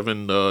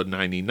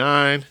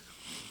 111-99.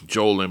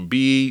 Joel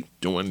Embiid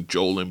doing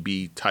Joel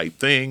Embiid type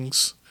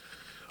things.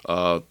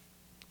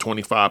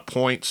 25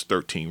 points,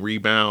 13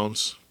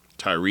 rebounds.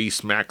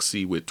 Tyrese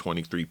Maxey with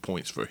 23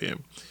 points for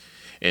him.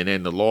 And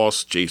then the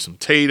loss, Jason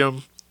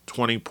Tatum,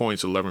 20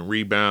 points, 11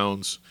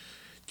 rebounds.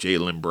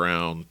 Jaylen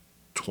Brown,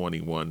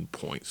 21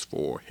 points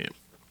for him.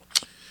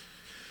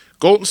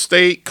 Golden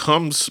State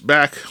comes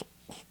back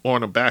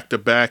on a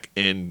back-to-back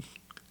and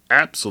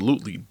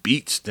absolutely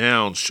beats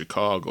down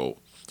Chicago.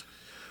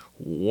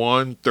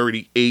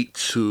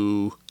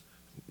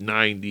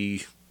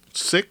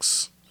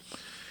 138-96.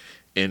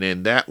 And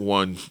in that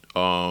one,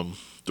 the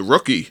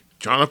rookie,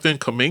 Jonathan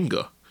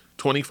Kuminga,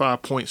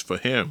 25 points for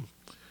him.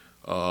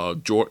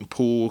 Jordan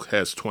Poole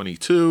has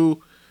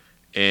 22.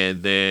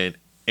 And then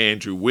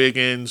Andrew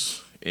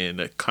Wiggins,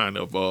 and a kind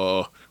of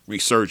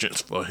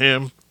resurgence for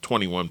him,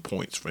 21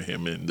 points for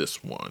him in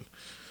this one.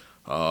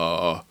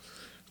 The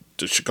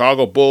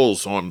Chicago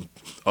Bulls on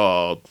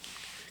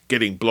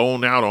getting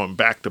blown out on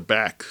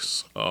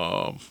back-to-backs,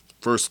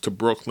 first to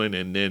Brooklyn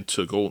and then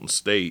to Golden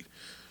State.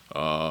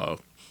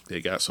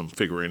 They got some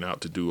figuring out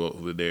to do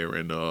over there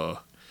in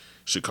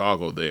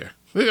Chicago there.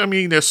 I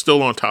mean, they're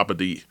still on top of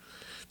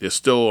they're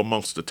still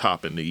amongst the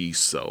top in the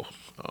East, so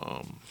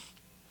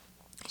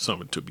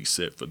something to be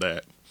said for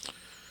that.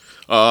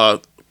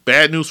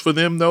 Bad news for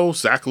them, though.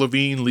 Zach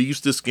LaVine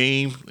leaves this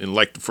game in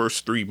like the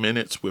first 3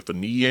 minutes with a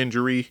knee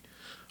injury.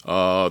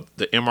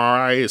 The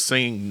MRI is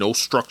saying no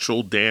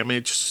structural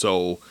damage,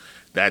 so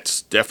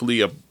that's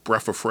definitely a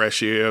breath of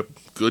fresh air.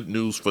 Good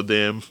news for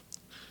them.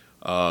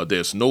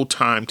 There's no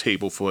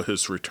timetable for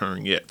his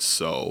return yet,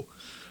 so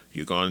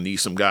you're going to need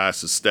some guys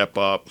to step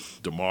up.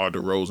 DeMar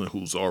DeRozan,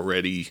 who's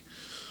already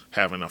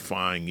having a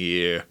fine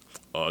year.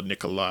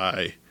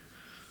 Nikola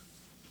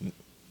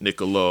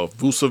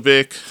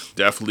Vucevic,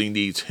 definitely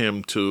needs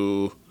him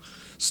to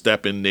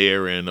step in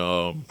there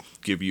and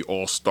give you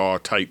all-star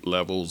type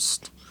levels.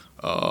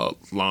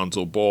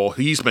 Lonzo Ball,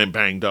 he's been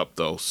banged up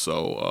though,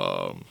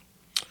 so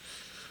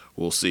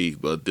we'll see.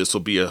 But this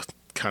will be a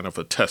kind of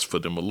a test for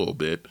them a little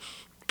bit.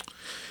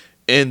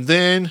 And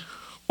then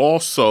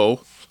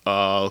also,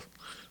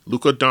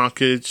 Luka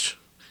Doncic,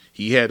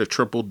 he had a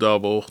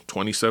triple-double,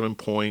 27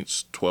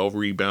 points, 12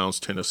 rebounds,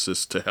 10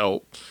 assists to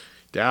help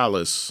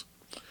Dallas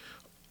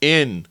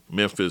in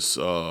Memphis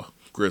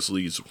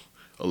Grizzlies'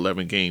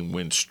 11-game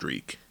win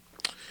streak.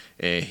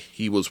 And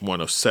he was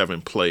one of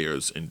 7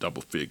 players in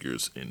double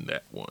figures in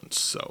that one.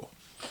 So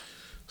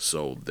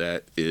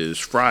that is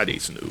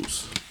Friday's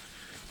news.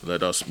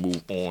 Let us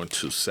move on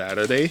to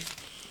Saturday.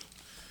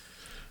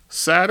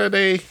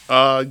 Saturday,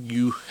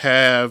 you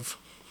have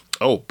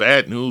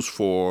bad news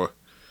for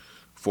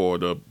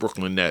the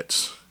Brooklyn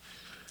Nets.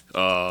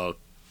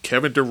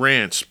 Kevin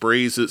Durant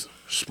sprains his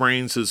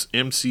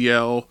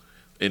MCL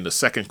in the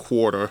second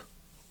quarter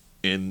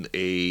in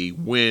a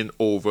win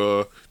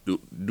over the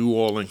New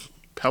Orleans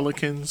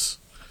Pelicans.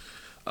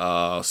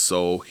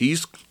 So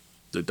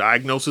the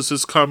diagnosis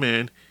has come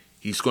in.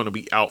 He's going to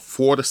be out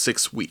 4 to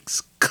 6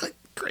 weeks. Good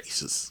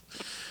gracious.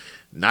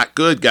 Not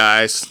good,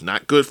 guys.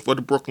 Not good for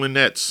the Brooklyn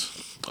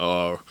Nets.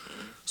 Let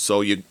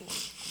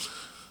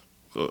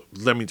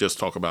me just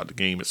talk about the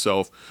game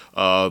itself.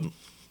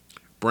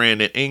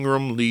 Brandon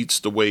Ingram leads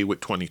the way with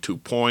 22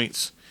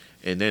 points.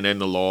 And then in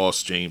the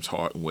loss, James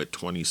Harden with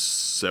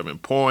 27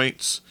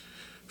 points,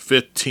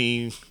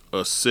 15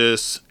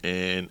 assists,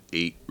 and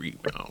 8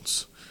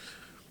 rebounds.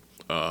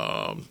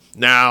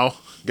 Now,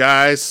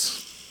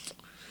 guys,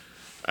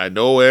 I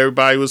know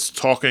everybody was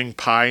talking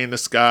pie in the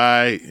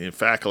sky. In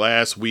fact,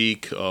 last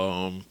week,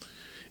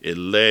 it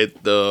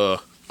led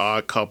the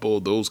Odd Couple,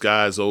 those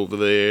guys over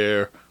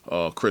there,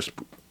 Chris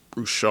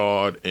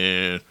Broussard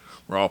and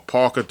Rob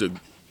Parker, to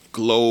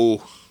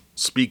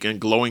speak in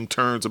glowing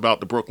terms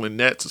about the Brooklyn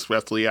Nets,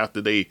 especially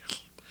after they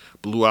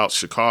blew out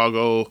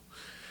Chicago,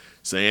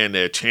 saying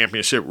they're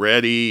championship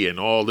ready and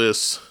all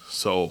this.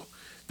 So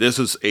this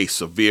is a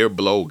severe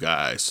blow,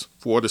 guys.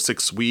 4 to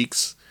 6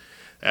 weeks,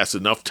 that's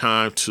enough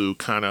time to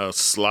kind of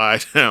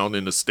slide down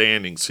in the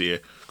standings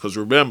here. Because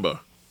remember,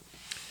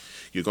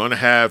 you're going to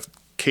have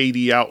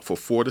KD out for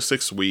 4 to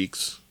 6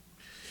 weeks.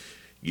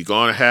 You're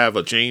going to have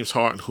a James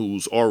Harden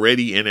who's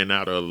already in and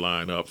out of the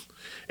lineup.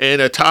 And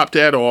to top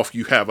that off,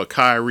 you have a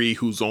Kyrie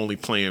who's only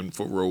playing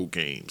for road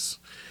games.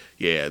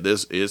 yeah,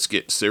 this it's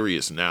getting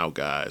serious now,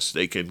 guys.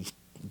 They can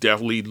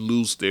definitely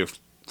lose their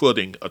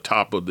footing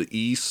atop of the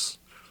East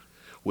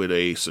with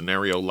a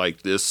scenario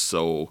like this.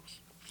 So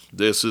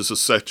this is a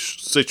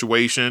such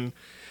situation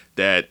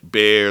that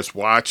bears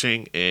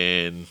watching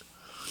and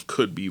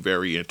could be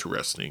very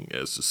interesting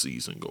as the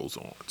season goes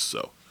on.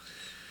 So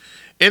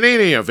in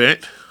any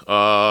event,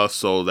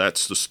 so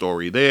that's the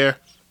story there.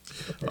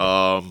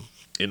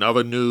 In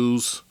other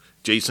news,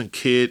 Jason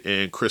Kidd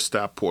and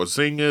Kristaps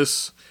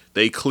Porzingis,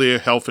 they clear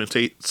health and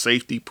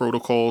safety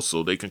protocols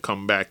so they can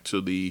come back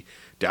to the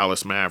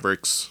Dallas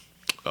Mavericks.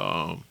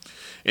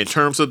 In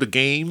terms of the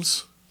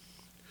games,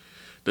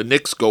 the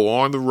Knicks go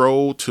on the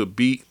road to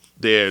beat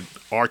their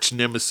arch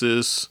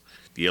nemesis,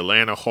 the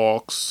Atlanta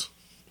Hawks,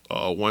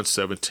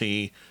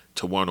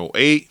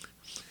 117-108.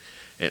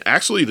 And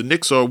actually, the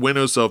Knicks are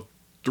winners of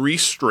 3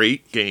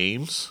 straight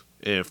games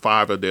and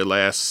 5 of their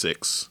last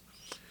 6.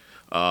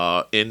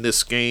 In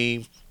this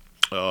game,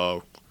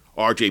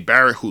 R.J.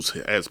 Barrett, who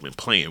has been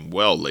playing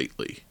well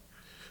lately,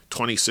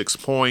 26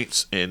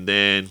 points. And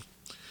then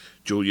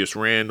Julius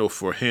Randle,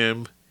 for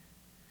him,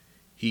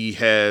 he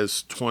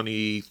has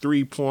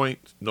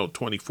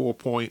 24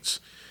 points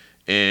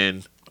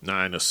and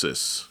 9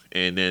 assists.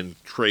 And then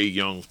Trae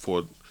Young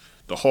for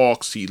the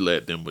Hawks, he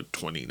led them with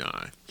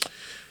 29.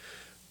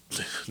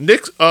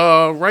 Knicks,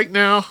 right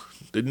now,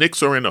 the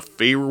Knicks are in a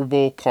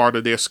favorable part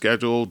of their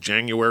schedule.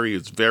 January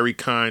is very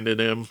kind to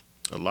them.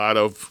 A lot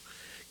of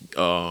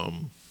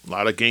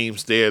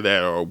games there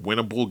that are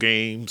winnable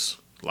games.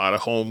 A lot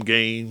of home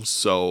games.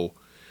 So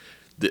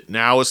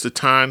now is the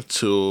time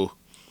to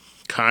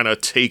kind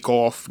of take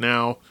off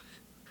now.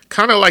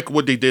 Kind of like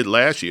what they did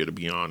last year, to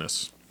be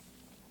honest.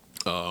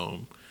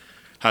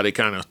 How they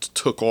kind of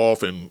took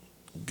off and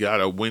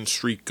got a win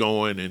streak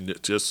going and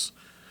just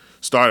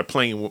started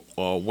playing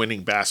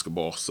winning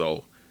basketball.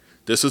 So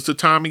this is the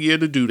time of year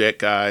to do that,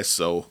 guys.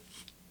 So,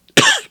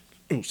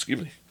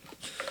 excuse me.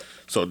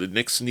 So the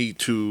Knicks need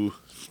to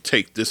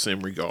take this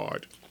in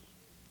regard,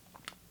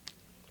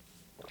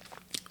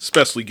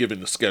 especially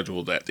given the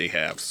schedule that they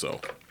have. So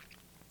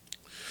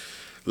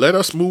let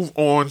us move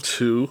on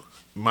to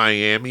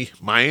Miami.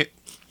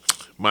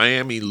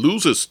 Miami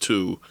loses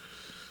to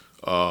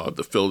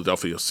the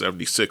Philadelphia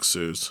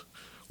 76ers,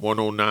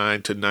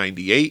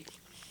 109-98.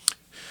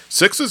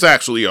 Sixers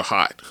actually are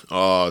hot.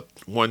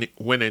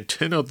 Winning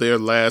 10 of their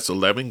last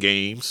 11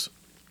 games.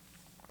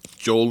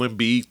 Joel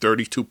Embiid,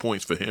 32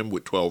 points for him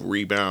with 12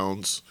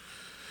 rebounds.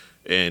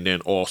 And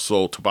then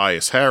also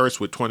Tobias Harris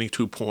with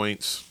 22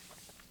 points.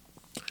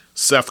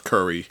 Seth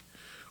Curry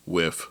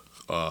with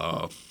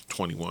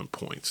 21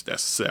 points.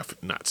 That's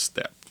Seth, not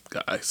Steph,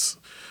 guys.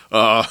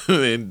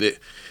 And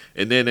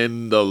then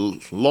in the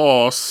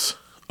loss,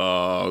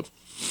 but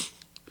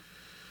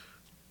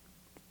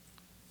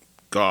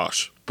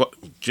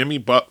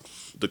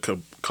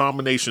the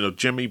combination of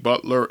Jimmy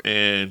Butler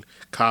and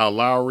Kyle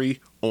Lowry,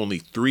 only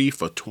 3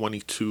 for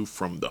 22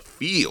 from the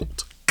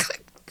field.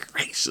 Good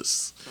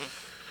gracious.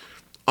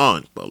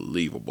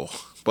 Unbelievable.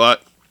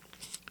 But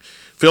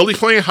Philly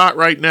playing hot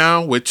right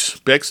now,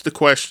 which begs the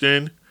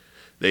question.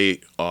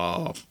 They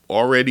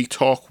already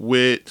talked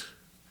with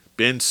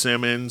Ben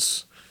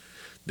Simmons.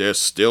 There's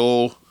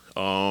still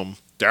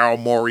Daryl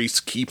Morey's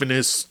keeping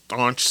his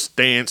staunch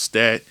stance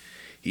that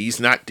he's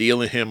not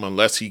dealing him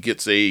unless he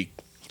gets a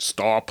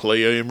star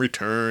player in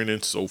return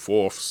and so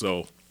forth.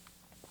 So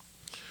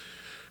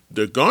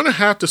they're going to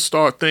have to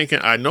start thinking.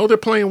 I know they're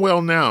playing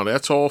well now.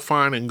 That's all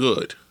fine and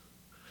good.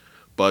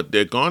 But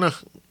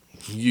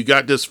you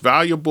got this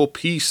valuable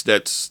piece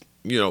that's,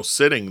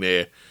 sitting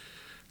there.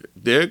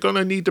 They're going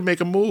to need to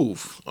make a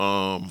move.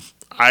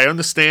 I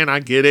understand. I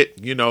get it.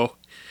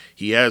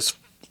 He has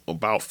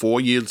about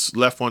 4 years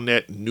left on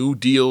that new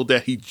deal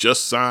that he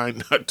just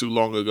signed not too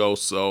long ago.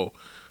 So,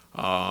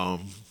 but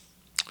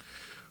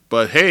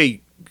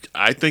hey,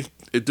 I think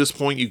at this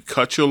point you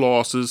cut your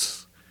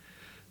losses.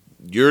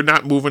 You're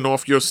not moving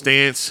off your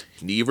stance.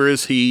 Neither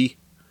is he.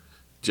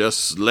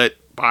 Just let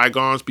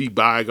bygones be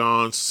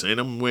bygones. Send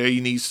him where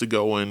he needs to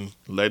go and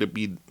let it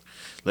be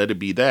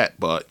that.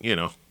 But,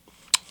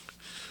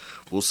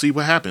 we'll see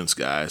what happens,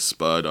 guys.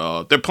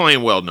 But they're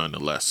playing well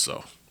nonetheless.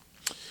 So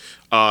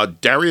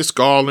Darius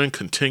Garland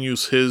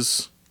continues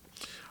his,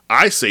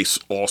 I say,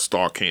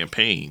 all-star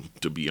campaign,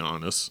 to be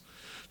honest.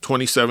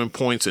 27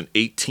 points and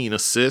 18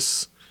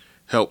 assists.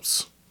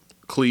 Helps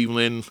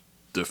Cleveland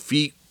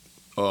defeat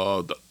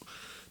the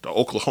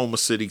Oklahoma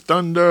City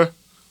Thunder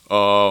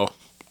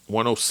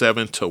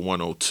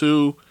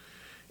 107-102.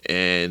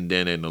 And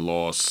then in the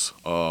loss,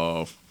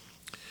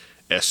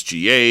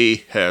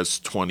 SGA has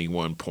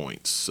 21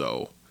 points.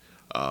 So,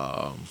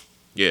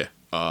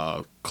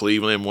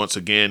 Cleveland once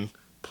again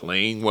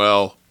playing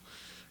well,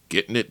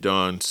 getting it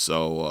done.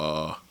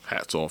 So,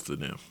 hats off to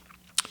them.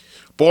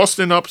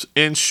 Boston up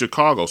in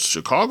Chicago.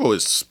 Chicago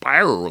is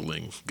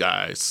spiraling,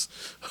 guys.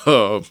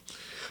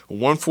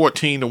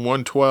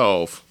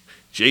 114-112.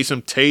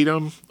 Jason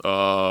Tatum,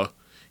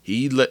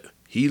 he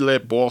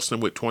led Boston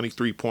with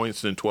 23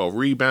 points and 12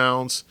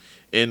 rebounds.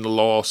 In the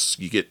loss,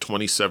 you get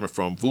 27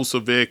 from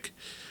Vucevic.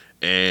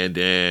 And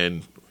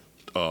then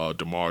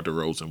DeMar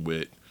DeRozan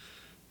with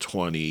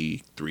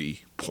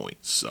 23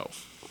 points. So,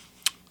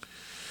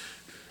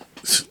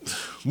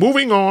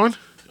 moving on.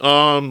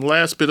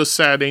 Last bit of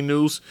Saturday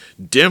news.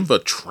 Denver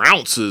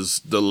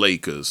trounces the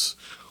Lakers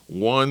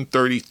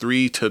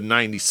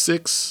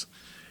 133-96.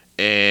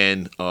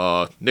 And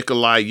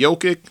Nikolai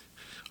Jokic,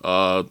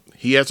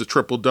 he has a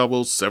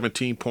triple-double,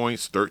 17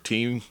 points,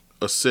 13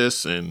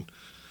 assists, and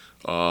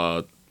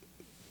 12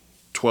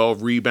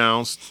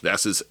 rebounds.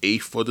 That's his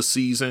 8th for the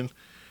season.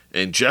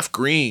 And Jeff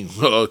Green,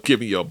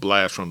 giving you a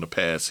blast from the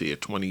past here,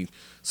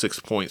 26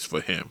 points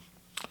for him.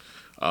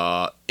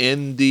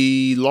 In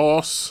the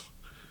loss,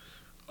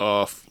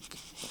 also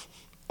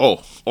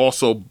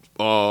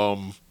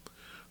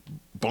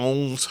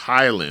Bones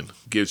Highland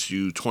gives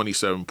you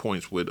 27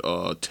 points with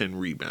 10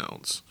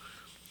 rebounds.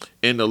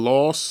 In the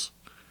loss,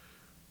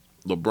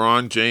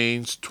 LeBron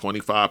James,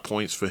 25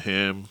 points for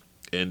him,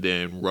 and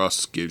then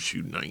Russ gives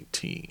you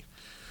 19.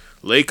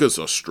 Lakers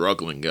are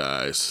struggling,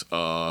 guys.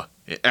 And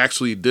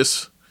actually,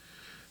 this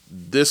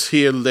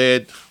here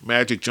led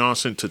Magic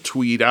Johnson to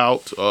tweet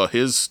out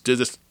his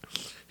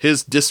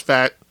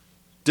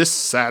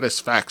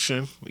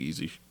dissatisfaction,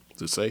 easy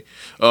to say,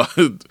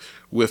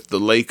 with the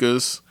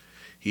Lakers.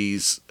 He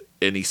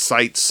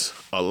cites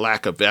a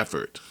lack of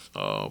effort,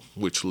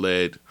 which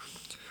led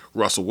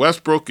Russell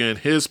Westbrook in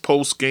his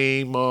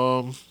post-game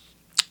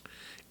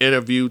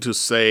interview to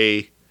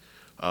say,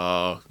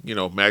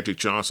 Magic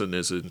Johnson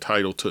is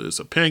entitled to his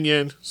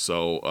opinion.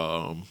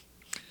 So,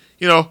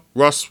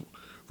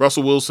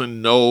 Russell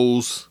Wilson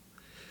knows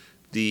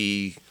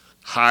the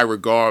high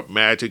regard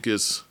Magic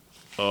is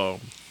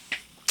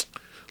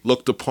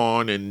looked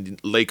upon in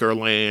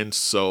Lakerland.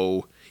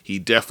 So he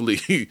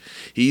definitely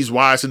he's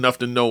wise enough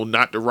to know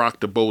not to rock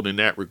the boat in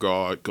that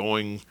regard.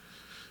 Going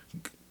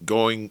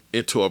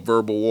into a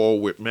verbal war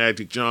with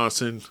Magic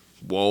Johnson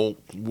won't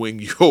win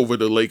you over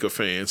the Laker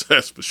fans,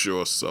 that's for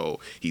sure. So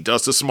he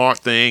does the smart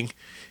thing.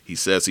 He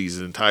says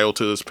he's entitled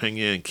to his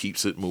opinion and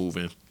keeps it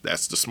moving.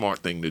 That's the smart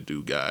thing to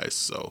do, guys.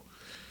 So,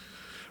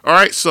 all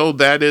right, so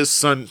that is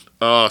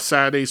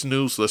Saturday's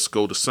news. Let's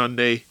go to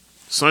Sunday.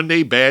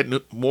 Sunday,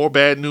 more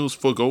bad news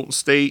for Golden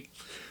State.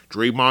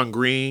 Draymond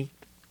Green,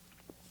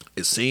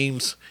 it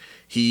seems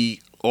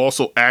he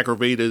also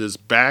aggravated his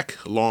back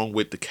along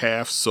with the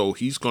calf, so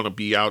he's going to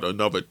be out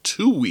another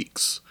 2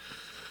 weeks.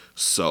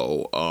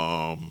 So,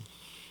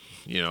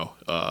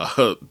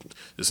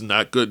 it's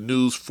not good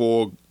news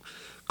for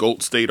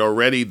Golden State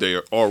already.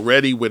 They're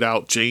already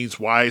without James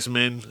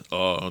Wiseman,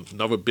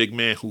 another big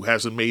man who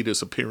hasn't made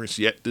his appearance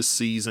yet this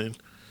season.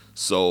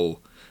 So,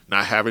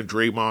 not having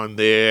Draymond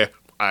there,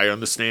 I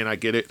understand, I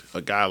get it.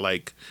 A guy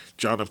like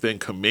Jonathan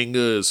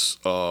Kuminga is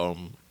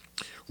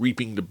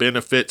reaping the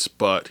benefits,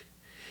 but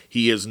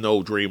he is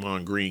no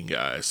Draymond Green,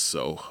 guys.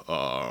 So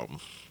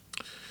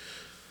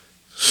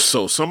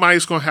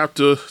somebody's going to have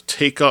to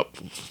take up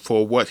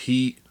for what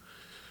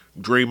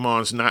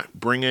Draymond's not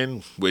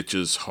bringing, which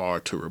is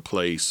hard to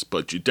replace.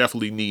 But you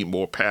definitely need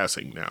more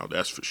passing now,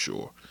 that's for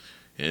sure.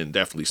 And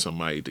definitely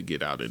somebody to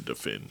get out and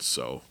defend.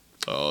 So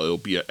it'll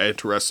be an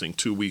interesting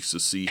 2 weeks to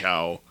see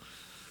how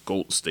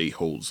Golden State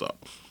holds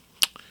up.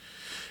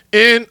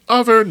 In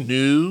other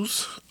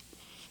news,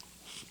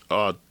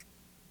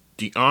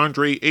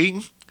 DeAndre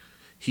Ayton,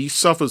 he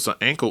suffers an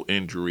ankle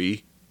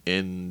injury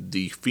in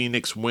the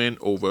Phoenix win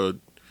over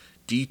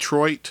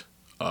Detroit.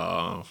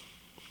 And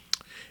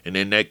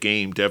in that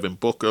game, Devin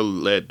Booker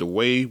led the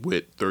way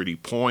with 30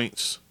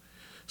 points,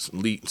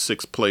 leading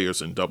 6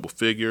 players in double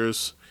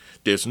figures.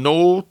 There's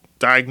no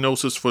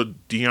diagnosis for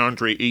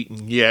DeAndre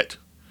Ayton yet,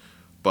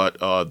 but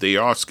they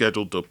are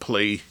scheduled to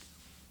play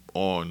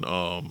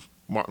on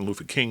Martin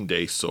Luther King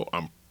Day, so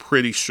I'm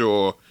pretty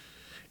sure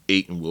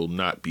Ayton will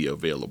not be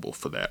available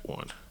for that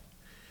one.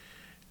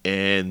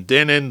 And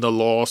then in the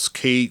loss,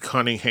 Cade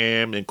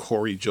Cunningham and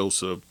Corey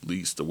Joseph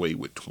leads the way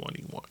with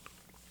 21.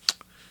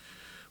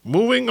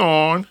 Moving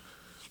on,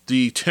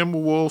 the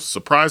Timberwolves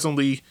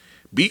surprisingly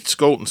beats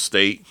Golden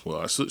State. Well,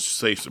 I should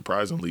say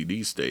surprisingly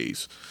these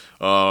days.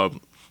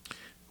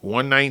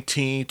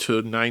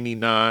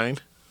 119-99.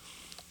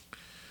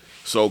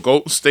 So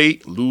Golden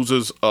State,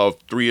 losers of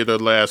 3 of their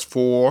last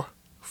 4,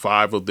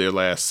 5 of their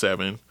last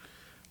 7.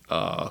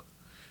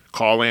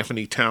 Karl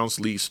Anthony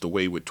Towns leads the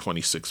way with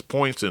 26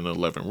 points and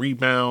 11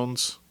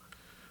 rebounds.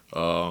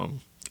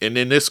 And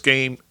in this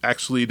game,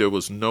 actually, there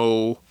was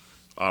no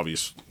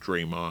obvious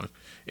Draymond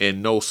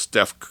and no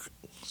Steph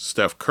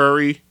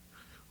Curry,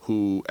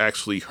 who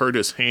actually hurt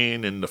his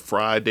hand in the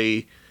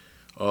Friday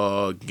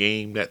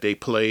game that they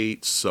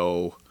played.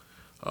 So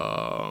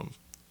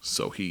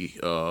he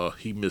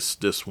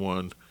missed this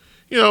one,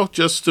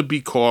 just to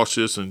be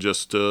cautious and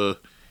just to,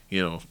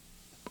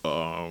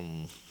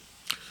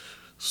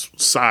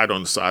 side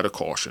on the side of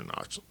caution,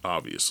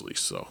 obviously.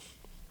 So,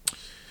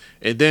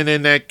 and then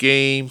in that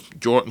game,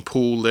 Jordan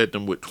Poole led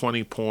them with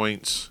 20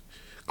 points.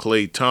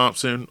 Klay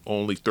Thompson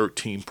only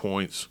 13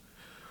 points,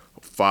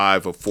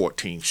 5 of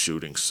 14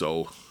 shooting.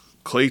 So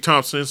Klay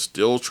Thompson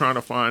still trying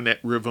to find that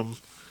rhythm.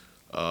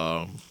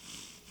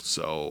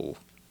 So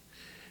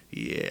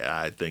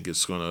yeah, I think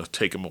it's gonna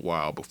take him a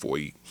while before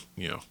he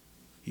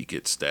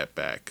gets that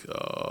back.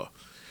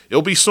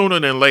 It'll be sooner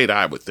than later,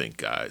 I would think,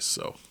 guys.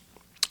 So,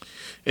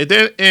 and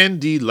then in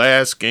the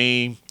last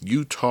game,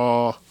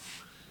 Utah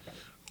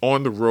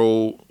on the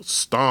road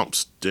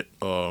stomps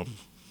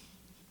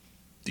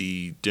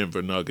the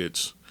Denver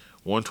Nuggets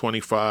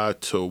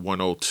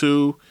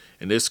 125-102.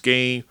 In this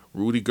game,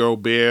 Rudy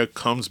Gobert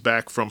comes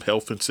back from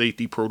health and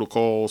safety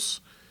protocols.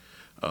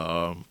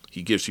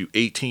 He gives you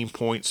 18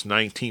 points,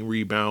 19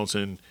 rebounds,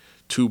 and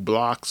 2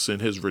 blocks in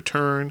his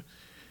return.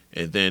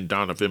 And then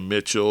Donovan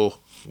Mitchell,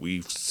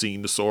 we've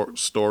seen the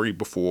story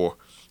before,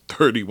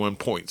 31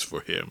 points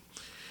for him.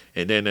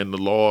 And then in the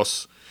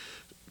loss,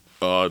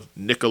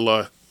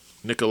 Nikola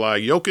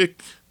Jokic,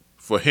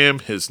 for him,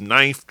 his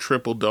 9th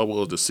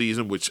triple-double of the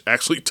season, which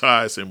actually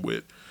ties him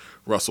with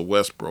Russell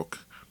Westbrook.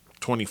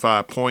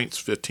 25 points,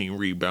 15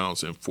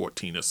 rebounds, and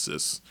 14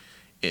 assists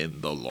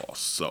in the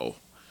loss.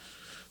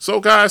 So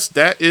guys,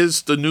 that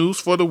is the news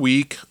for the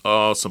week.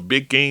 Some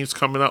big games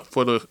coming up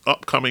for the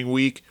upcoming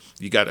week.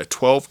 You got a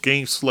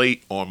 12-game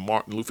slate on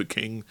Martin Luther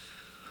King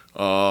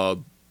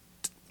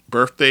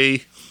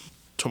birthday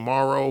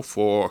tomorrow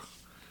for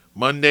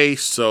Monday.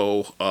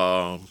 So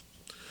a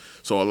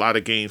lot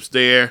of games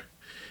there,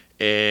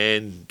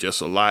 and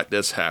just a lot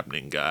that's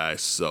happening,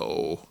 guys.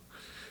 So,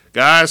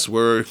 guys,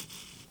 we're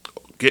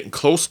getting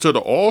close to the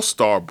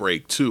All-Star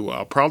break, too.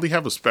 I'll probably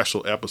have a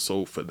special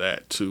episode for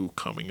that, too,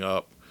 coming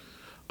up.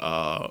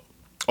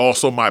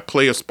 Also, my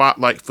player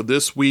spotlight for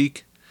this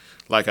week,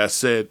 like I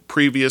said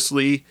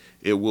previously,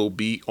 it will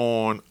be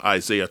on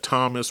Isaiah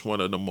Thomas,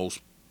 one of the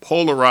most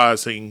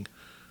polarizing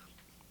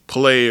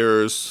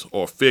players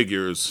or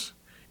figures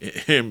in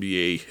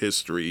NBA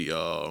history.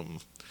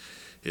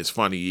 It's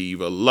funny, you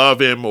either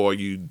love him or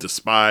you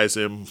despise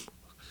him.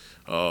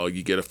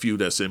 You get a few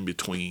that's in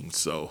between.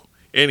 So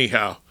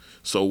anyhow,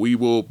 so we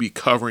will be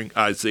covering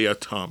Isaiah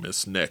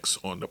Thomas next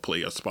on the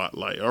player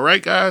spotlight. All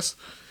right, guys.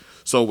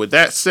 So with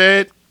that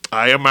said,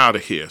 I am out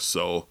of here.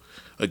 So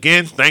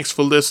again, thanks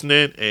for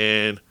listening,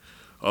 and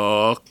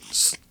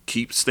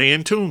keep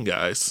staying tuned,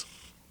 guys.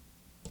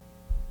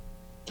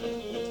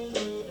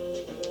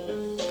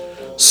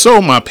 So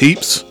my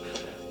peeps,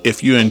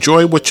 if you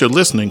enjoy what you're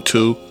listening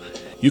to,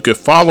 you can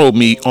follow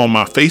me on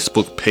my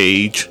Facebook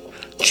page,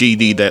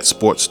 GD That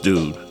Sports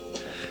Dude.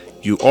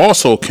 You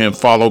also can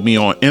follow me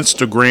on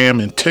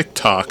Instagram and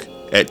TikTok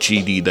at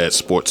GD That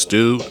Sports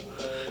Dude.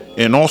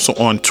 And also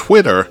on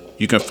Twitter,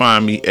 you can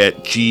find me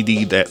at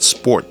GD That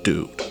Sport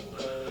Dude.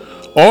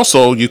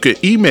 Also, you can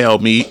email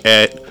me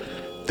at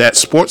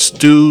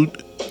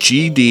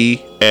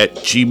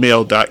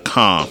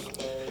thatsportsdudegd@gmail.com.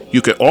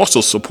 You can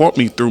also support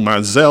me through my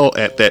Zelle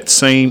at that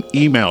same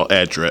email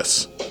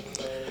address.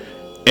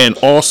 And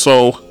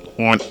also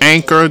on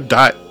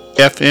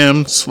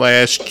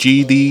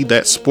anchor.fm/GD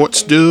That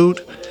Sports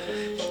Dude.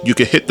 You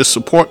can hit the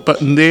support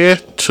button there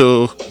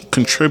to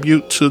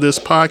contribute to this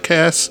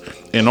podcast,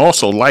 and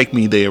also like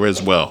me there as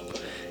well.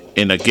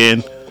 And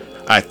again,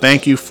 I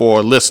thank you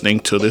for listening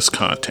to this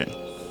content.